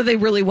 So they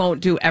really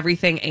won't do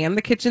everything and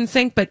the kitchen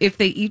sink, but if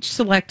they each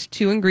select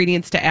 2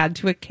 ingredients to add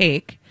to a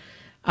cake,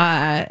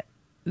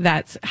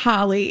 that's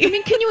Holly. I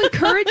mean, can you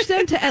encourage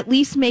them to at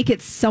least make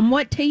it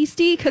somewhat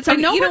tasty? Because I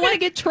know you we're know going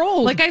to what? get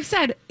trolled. Like I've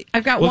said,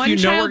 I've got Well, one if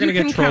you know we're child going you to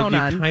can get trolled,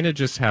 count you on. kind of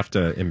just have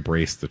to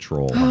embrace the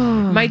troll.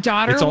 My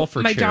daughter, It's all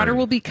for my daughter charity.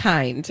 will be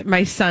kind.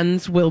 My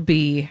sons will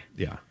be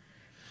Yeah.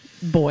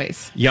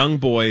 boys. Young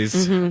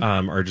boys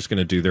Mm-hmm. are just going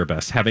to do their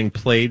best. Having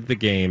played the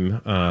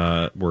game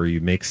where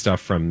you make stuff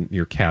from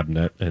your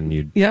cabinet and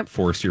you Yep.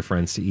 force your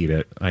friends to eat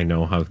it, I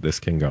know how this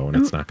can go, and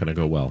it's not going to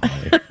go well,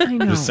 Holly. I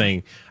know. Just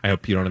saying, I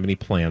hope you don't have any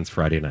plans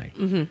Friday night,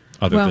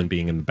 other Well- than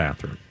being in the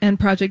bathroom. and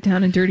Project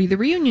Down and Dirty, the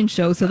reunion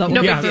show, so that will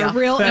No be big a deal.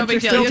 real No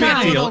big interesting deal. You'll get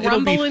time. a little It'll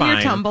rumble be in your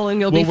fine. tumble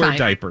and you'll we'll be wear fine.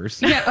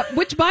 diapers. Yeah,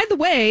 which, by the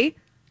way,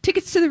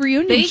 tickets to the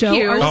reunion Thank show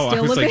you. are Oh, I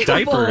still was like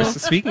available.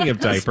 diapers. Speaking of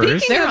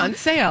diapers, They're on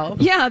sale.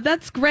 Yeah,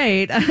 that's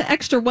great.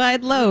 Extra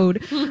wide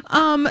load.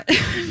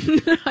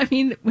 I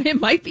mean, it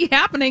might be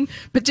happening,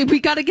 but we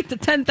got to get to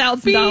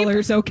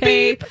 $10,000,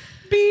 okay? Beep,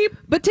 beep.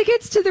 But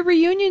tickets to the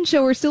reunion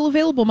show are still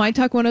available.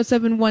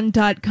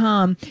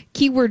 MyTalk1071.com.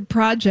 Keyword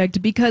project,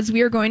 because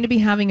we are going to be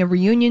having a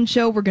reunion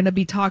show. We're going to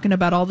be talking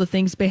about all the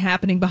things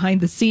happening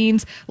behind the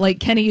scenes. Like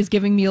Kenny is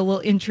giving me a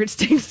little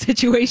interesting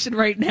situation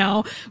right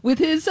now with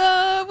his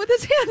hand,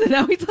 and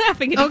now he's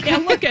laughing and he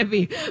can't look at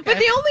me. But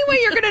the only way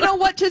you're going to know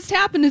what just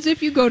happened is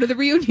if you go to the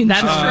reunion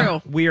show. That's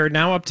true. we are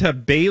now up to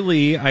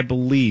Bailey, I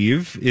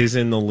believe, is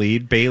in the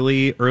lead.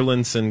 Bailey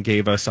Erlinson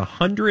gave us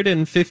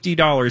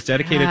 $150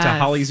 dedicated to Yes.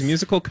 Holly's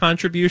musical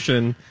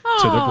contribution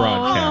to the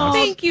broadcast.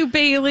 Thank you,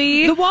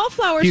 Bailey. The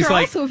wallflowers He's are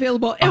like, also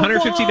available.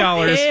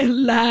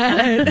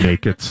 $150.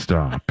 Make it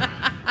stop.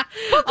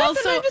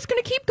 Also, I'm just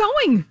going to keep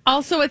going.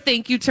 Also, a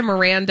thank you to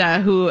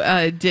Miranda, who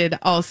did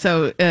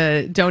also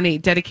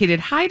donate dedicated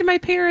hi to my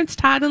parents,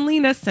 Todd and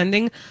Lena,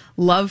 sending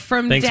love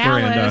from Thanks,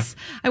 Dallas. Miranda.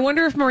 I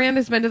wonder if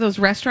Miranda's been to those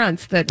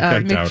restaurants that I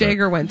Mick doubt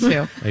Jagger it. went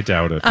to. I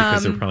doubt it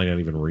because they're probably not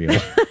even real.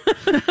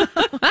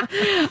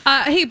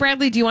 Hey,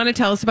 Bradley, do you want to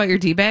tell us about your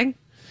D-bag?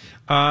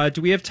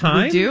 Do we have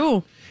time? We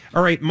do.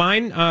 All right,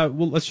 mine,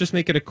 well, let's just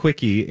make it a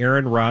quickie.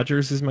 Aaron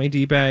Rodgers is my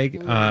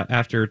D-bag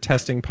after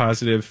testing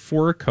positive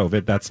for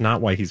COVID. That's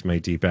not why he's my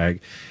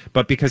D-bag,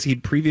 but because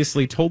he'd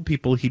previously told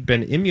people he'd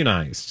been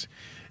immunized.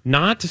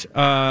 Not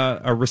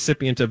a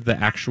recipient of the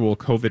actual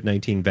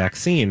COVID-19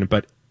 vaccine,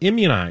 but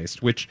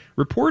immunized, which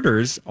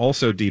reporters,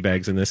 also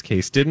D-bags in this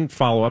case, didn't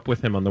follow up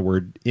with him on the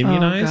word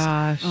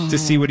immunized to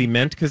see what he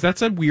meant, because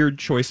that's a weird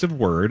choice of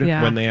word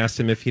when they asked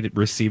him if he'd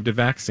received a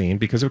vaccine,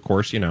 because, of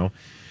course, you know,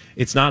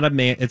 it's not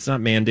it's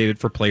not mandated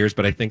for players,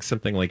 but I think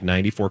something like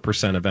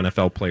 94% of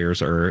NFL players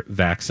are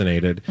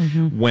vaccinated.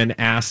 When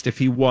asked if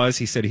he was,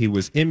 he said he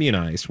was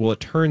immunized. Well, it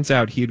turns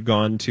out he'd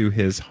gone to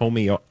his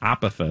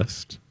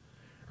homeopathist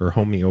or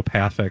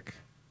homeopathic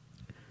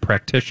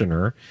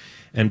practitioner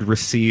and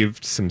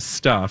received some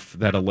stuff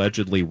that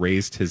allegedly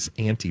raised his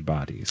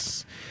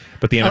antibodies.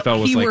 But the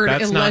NFL was like,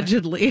 that's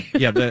allegedly.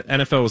 not... Yeah, the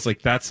NFL was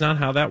like, that's not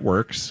how that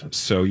works.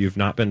 So you've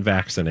not been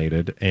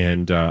vaccinated.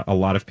 And a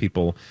lot of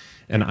people...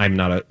 And I'm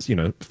not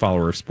a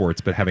follower of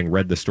sports, but having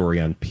read the story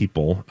on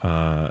People's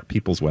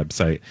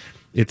website,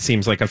 it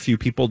seems like a few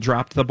people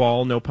dropped the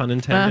ball, no pun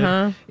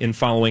intended, in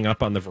following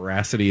up on the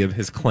veracity of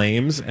his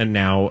claims. And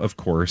now, of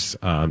course,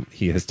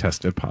 he has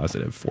tested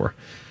positive for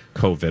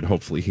COVID.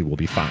 Hopefully he will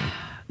be fine.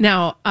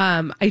 Now,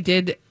 I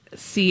did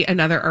see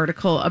another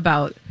article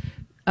about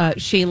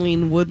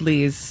Shailene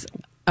Woodley's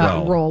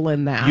role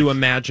in that. You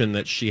imagine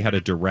that she had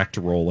a direct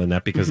role in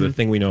that, because the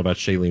thing we know about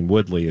Shailene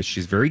Woodley is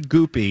she's very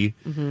goopy,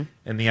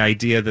 and the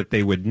idea that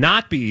they would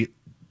not be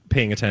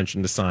paying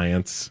attention to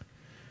science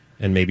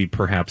and maybe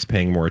perhaps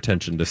paying more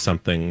attention to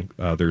something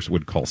others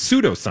would call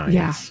pseudoscience.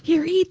 Yeah.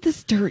 Here, eat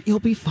this dirt. You'll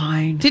be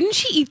fine. Didn't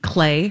she eat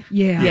clay?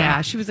 Yeah.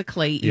 Yeah, she was a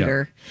clay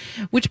eater,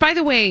 which, by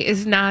the way,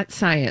 is not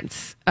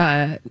science.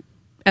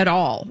 at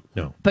all.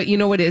 No. But you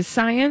know what is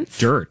science?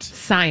 Dirt.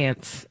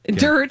 Science. Yeah.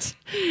 Dirt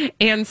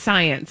and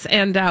science.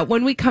 And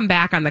when we come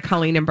back on the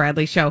Colleen and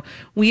Bradley Show,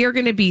 we are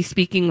going to be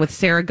speaking with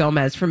Sarah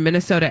Gomez from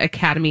Minnesota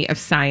Academy of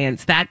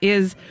Science. That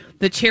is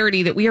the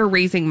charity that we are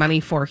raising money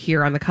for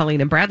here on the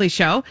Colleen and Bradley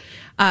Show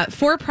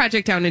for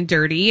Project Down and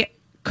Dirty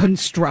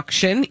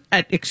construction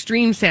at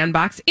Extreme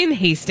Sandbox in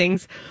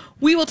Hastings.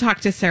 We will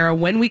talk to Sarah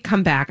when we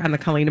come back on the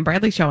Colleen and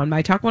Bradley Show on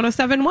My Talk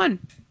 107.1.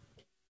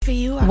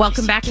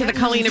 Welcome back to the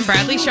Colleen and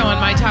Bradley Show on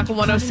My Talk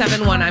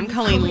 107.1. I'm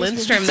Colleen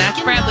Lindstrom.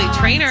 That's Bradley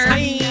Trainer.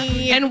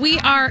 And we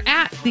are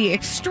at the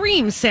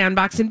Extreme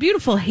Sandbox in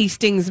beautiful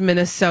Hastings,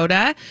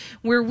 Minnesota,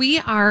 where we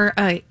are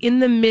in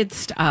the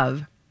midst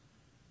of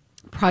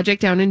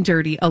Project Down and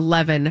Dirty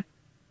 11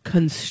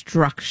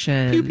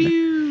 construction. Pew,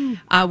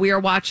 pew. We are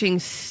watching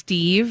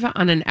Steve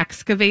on an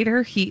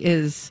excavator. He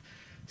is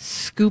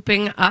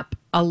scooping up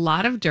a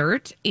lot of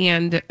dirt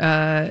and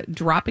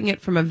dropping it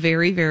from a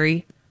very,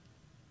 very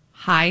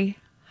high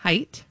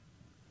height.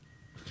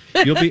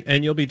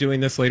 You'll be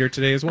doing this later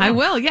today as well. I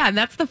will, yeah, and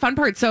that's the fun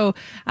part. So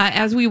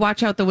as we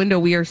watch out the window,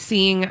 we are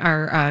seeing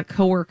our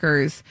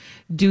coworkers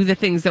do the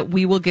things that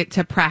we will get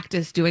to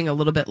practice doing a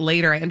little bit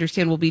later. I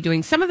understand we'll be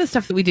doing some of the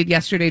stuff that we did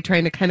yesterday,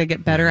 trying to kind of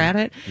get better at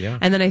it. Yeah.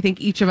 And then I think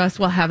each of us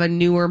will have a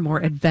newer, more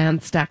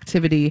advanced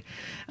activity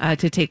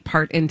to take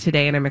part in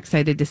today, and I'm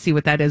excited to see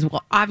what that is.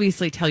 We'll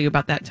obviously tell you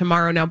about that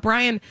tomorrow. Now,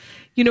 Brian,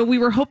 you know, we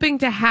were hoping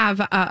to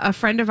have a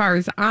friend of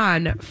ours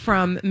on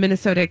from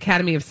Minnesota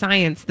Academy of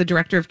Science, the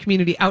Director of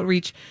Community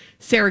Outreach,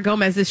 Sarah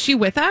Gomez. Is she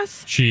with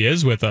us? She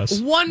is with us.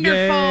 Wonderful.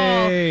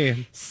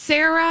 Yay.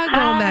 Sarah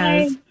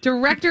Gomez,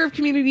 Director of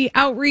Community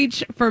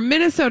Outreach for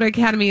Minnesota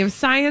Academy of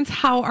Science.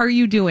 How are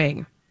you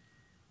doing?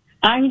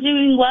 I'm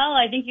doing well.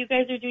 I think you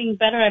guys are doing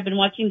better. I've been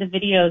watching the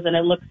videos, and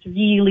it looks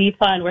really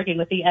fun working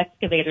with the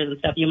excavators and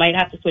stuff. You might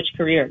have to switch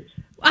careers.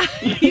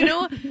 You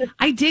know,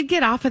 I did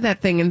get off of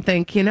that thing and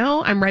think, you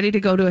know, I'm ready to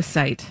go to a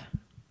site.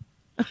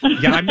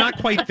 Yeah, I'm not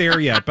quite there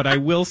yet, but I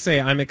will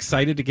say I'm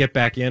excited to get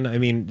back in. I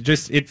mean,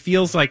 just it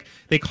feels like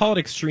they call it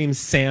Extreme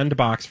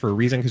Sandbox for a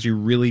reason, because you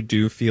really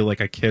do feel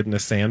like a kid in a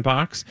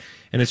sandbox,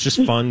 and it's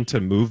just fun to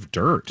move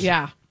dirt.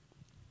 Yeah.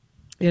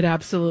 It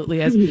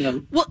absolutely is. Yeah.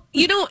 Well,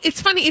 you know,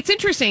 it's funny. It's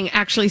interesting,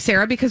 actually,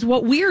 Sarah, because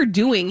what we're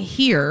doing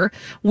here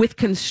with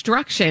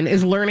construction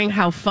is learning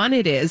how fun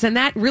it is. And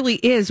that really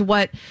is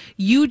what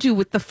you do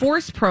with the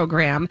FORCE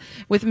program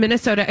with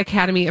Minnesota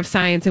Academy of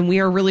Science. And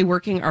we are really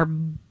working our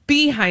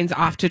behinds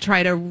off to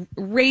try to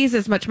raise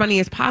as much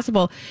money as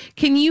possible.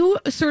 Can you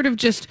sort of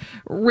just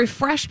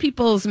refresh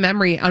people's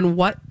memory on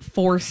what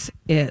FORCE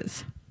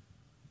is?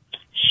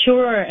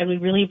 Sure. And we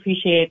really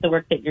appreciate the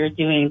work that you're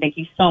doing. Thank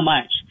you so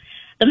much.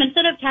 The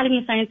Minnesota Academy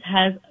of Science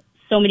has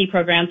so many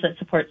programs that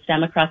support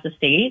STEM across the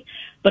state,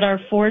 but our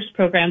FORCE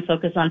program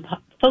focuses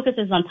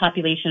on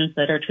populations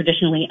that are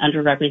traditionally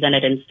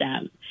underrepresented in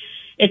STEM.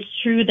 It's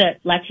true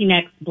that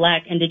Latinx,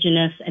 Black,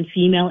 Indigenous, and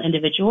female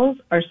individuals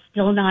are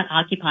still not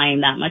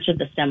occupying that much of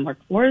the STEM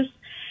workforce,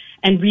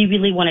 and we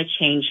really want to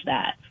change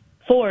that.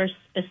 FORCE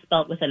is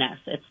spelled with an S.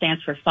 It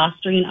stands for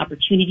Fostering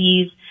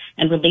Opportunities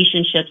and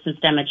Relationships in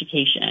STEM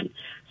Education.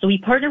 So we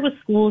partner with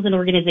schools and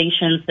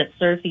organizations that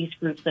serve these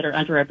groups that are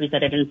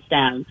underrepresented in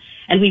STEM,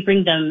 and we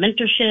bring them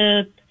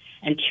mentorship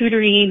and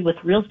tutoring with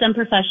real STEM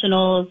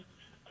professionals,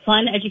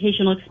 fun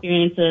educational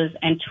experiences,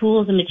 and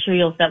tools and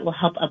materials that will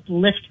help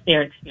uplift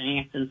their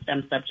experience in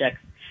STEM subjects,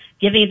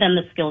 giving them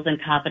the skills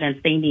and confidence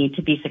they need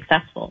to be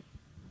successful.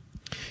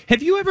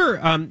 Have you ever,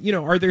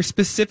 are there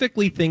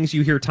specifically things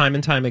you hear time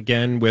and time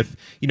again with,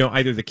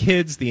 either the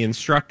kids, the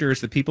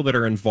instructors, the people that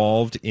are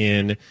involved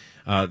in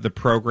the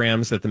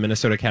programs that the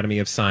Minnesota Academy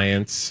of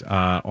Science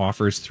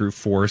offers through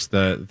FORCE,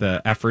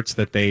 the efforts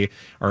that they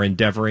are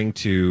endeavoring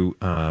to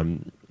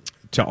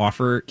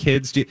offer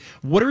kids?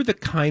 What are the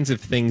kinds of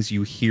things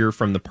you hear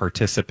from the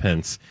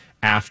participants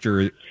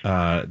after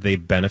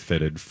they've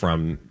benefited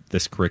from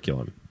this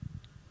curriculum?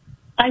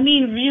 I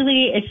mean,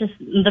 really, it's just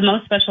the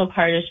most special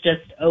part is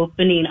just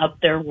opening up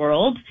their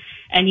world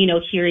and,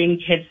 hearing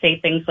kids say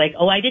things like,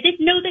 oh, I didn't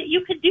know that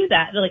you could do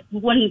that. Like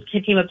one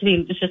kid came up to me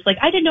and was just like,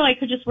 I didn't know I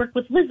could just work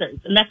with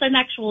lizards, and that's an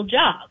actual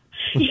job,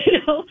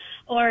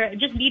 or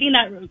just meeting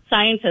that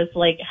scientist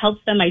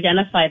helps them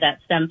identify that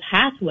STEM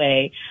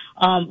pathway.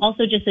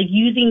 Also just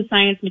using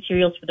science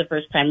materials for the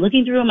first time,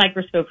 looking through a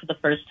microscope for the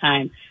first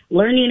time,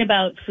 learning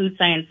about food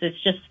science.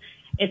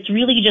 It's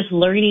really just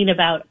learning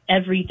about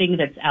everything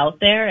that's out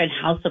there, and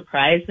how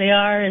surprised they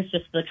are is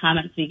just the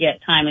comments we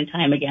get time and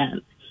time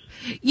again.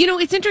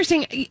 It's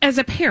interesting. As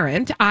a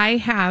parent, I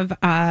have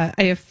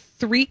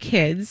 3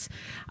 kids.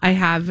 I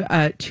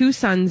have 2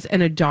 sons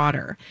and a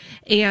daughter.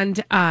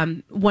 And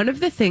one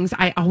of the things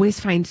I always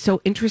find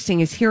so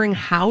interesting is hearing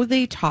how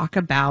they talk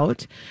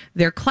about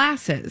their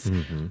classes.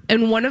 Mm-hmm.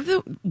 And one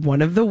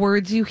of the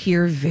words you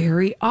hear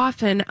very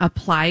often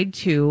applied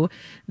to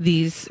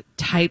these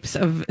types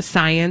of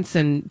science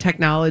and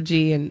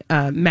technology and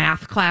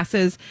math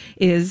classes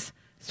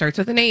starts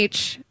with an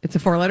H. It's a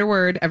 4-letter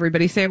word.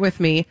 Everybody say it with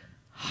me.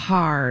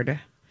 Hard.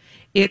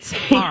 It's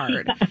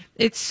hard.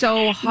 It's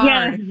so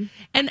hard. Yeah.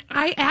 And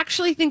I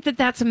actually think that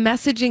that's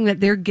messaging that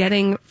they're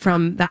getting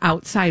from the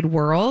outside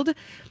world,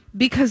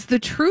 because the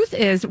truth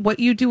is what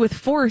you do with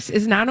force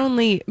is not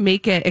only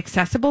make it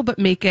accessible, but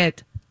make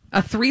it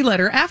a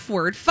 3-letter F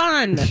word,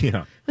 fun.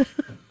 Yeah.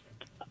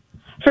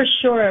 For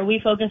sure. We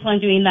focus on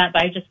doing that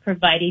by just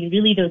providing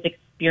really those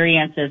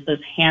experiences,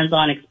 those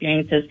hands-on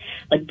experiences,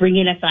 like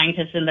bringing a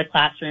scientist in the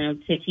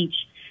classroom to teach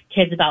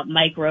kids about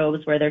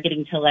microbes, where they're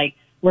getting to like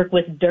work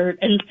with dirt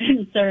and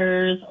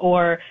sensors,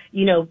 or,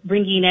 you know,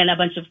 bringing in a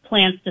bunch of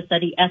plants to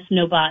study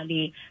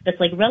ethnobotany that's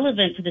like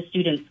relevant to the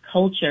students'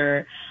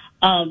 culture.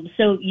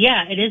 So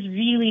yeah, it is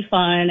really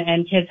fun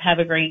and kids have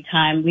a great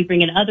time. We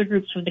bring in other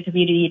groups from the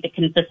community that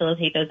can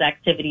facilitate those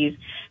activities,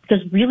 because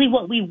really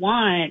what we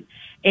want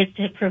is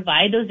to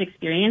provide those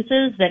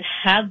experiences that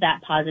have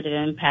that positive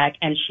impact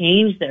and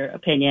change their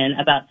opinion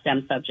about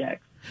STEM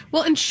subjects.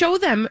 Well, and show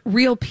them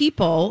real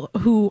people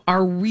who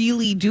are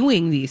really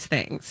doing these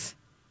things.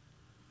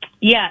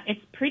 Yeah,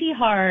 it's pretty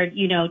hard,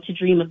 you know, to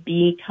dream of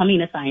becoming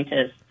a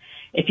scientist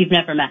if you've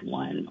never met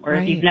one, or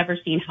if you've never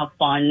seen how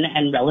fun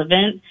and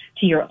relevant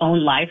to your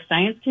own life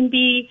science can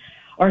be,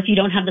 or if you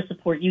don't have the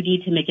support you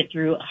need to make it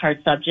through a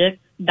hard subject.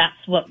 That's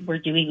what we're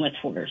doing with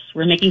Force.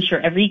 We're making sure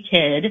every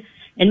kid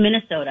in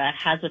Minnesota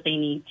has what they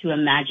need to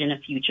imagine a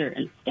future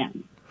in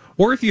STEM.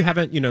 Or if you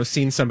haven't, you know,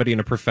 seen somebody in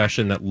a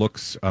profession that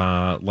looks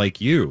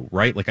like you,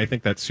 right? Like, I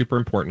think that's super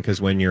important,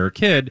 because when you're a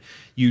kid,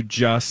 you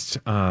just,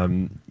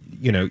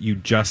 you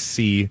just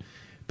see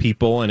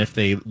people, and if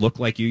they look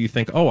like you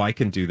think, oh, I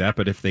can do that.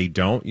 But if they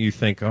don't, you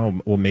think, oh,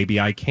 well, maybe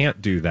I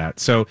can't do that.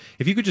 So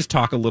if you could just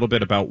talk a little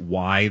bit about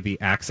why the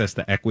access,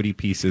 the equity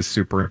piece is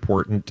super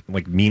important,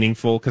 like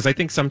meaningful, because I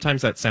think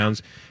sometimes that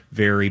sounds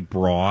very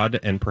broad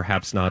and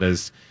perhaps not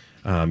as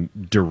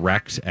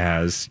direct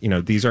as, you know,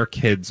 these are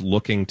kids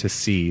looking to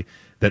see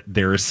that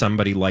there is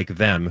somebody like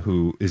them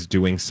who is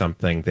doing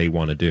something they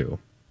want to do.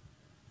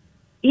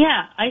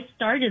 Yeah, I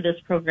started this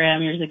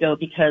program years ago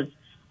because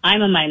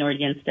I'm a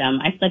minority in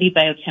STEM. I studied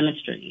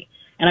biochemistry,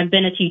 and I've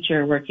been a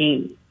teacher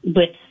working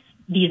with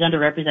these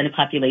underrepresented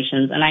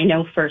populations, and I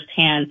know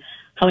firsthand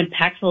how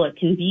impactful it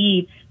can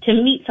be to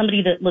meet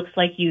somebody that looks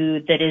like you,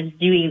 that is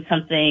doing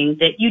something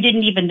that you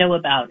didn't even know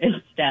about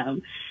in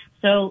STEM.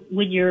 So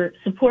when you're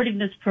supporting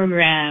this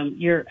program,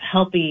 you're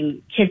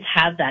helping kids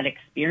have that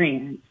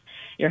experience.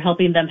 You're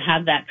helping them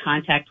have that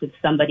contact with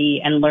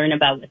somebody and learn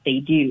about what they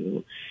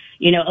do.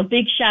 You know, a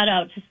big shout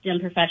out to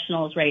STEM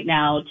professionals right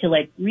now to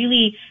like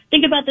really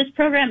think about this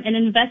program and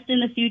invest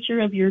in the future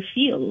of your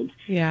field.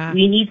 Yeah.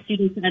 We need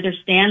students to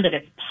understand that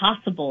it's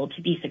possible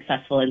to be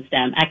successful in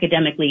STEM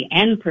academically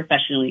and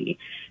professionally,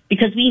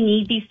 because we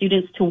need these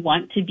students to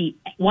want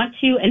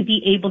to and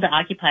be able to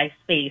occupy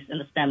space in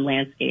the STEM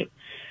landscape.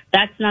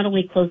 That's not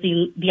only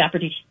closing the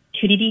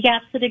opportunity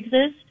gaps that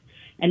exist,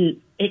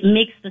 and it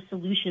makes the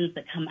solutions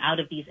that come out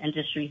of these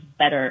industries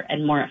better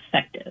and more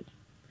effective.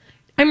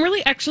 I'm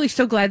really actually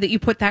so glad that you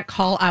put that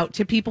call out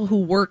to people who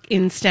work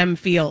in STEM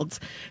fields,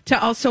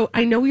 to also,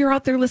 I know you're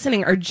out there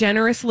listening, our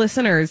generous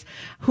listeners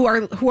who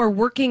are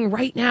working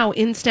right now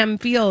in STEM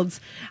fields.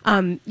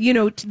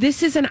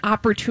 This is an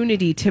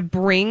opportunity to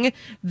bring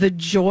the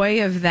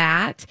joy of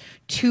that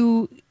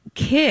to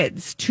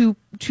kids, to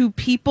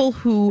people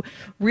who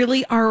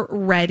really are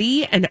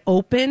ready and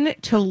open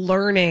to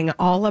learning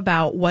all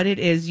about what it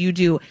is you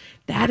do.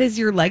 That is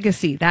your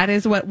legacy. That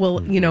is what will,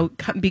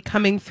 be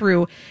coming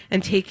through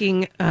and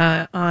taking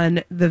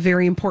on the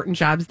very important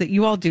jobs that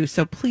you all do.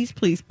 So please,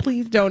 please,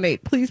 please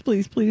donate. Please,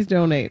 please, please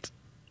donate.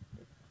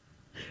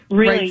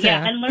 Really, right,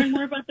 yeah, and learn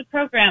more about the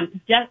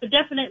program.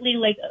 Definitely,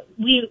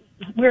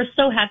 we're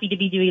so happy to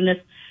be doing this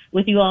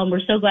with you all, and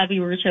we're so glad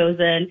we were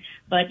chosen.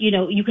 But,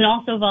 you can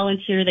also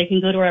volunteer. They can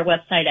go to our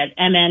website at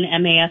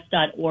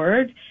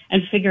mnmas.org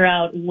and figure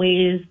out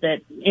ways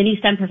that any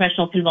STEM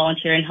professional can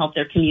volunteer and help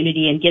their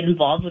community and get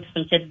involved with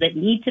some kids that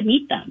need to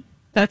meet them.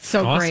 That's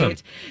so awesome.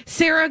 Great.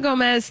 Sarah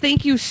Gomez,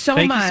 thank you so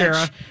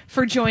much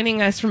for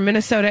joining us from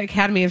Minnesota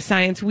Academy of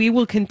Science. We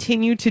will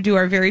continue to do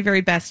our very,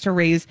 very best to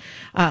raise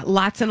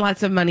lots and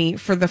lots of money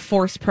for the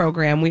FORCE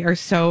program. We are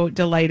so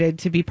delighted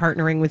to be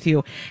partnering with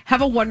you.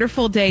 Have a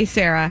wonderful day,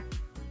 Sarah.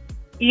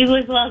 You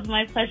as well. It's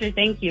my pleasure.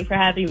 Thank you for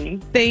having me.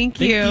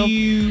 Thank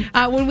you.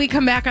 When we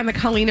come back on the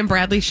Colleen and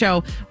Bradley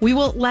Show, we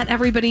will let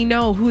everybody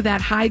know who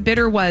that high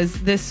bidder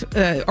was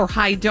or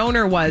high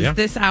donor was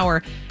this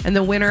hour, and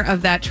the winner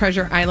of that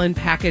Treasure Island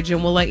package.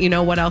 And we'll let you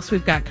know what else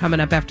we've got coming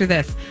up after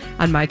this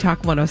on My Talk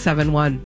 1071.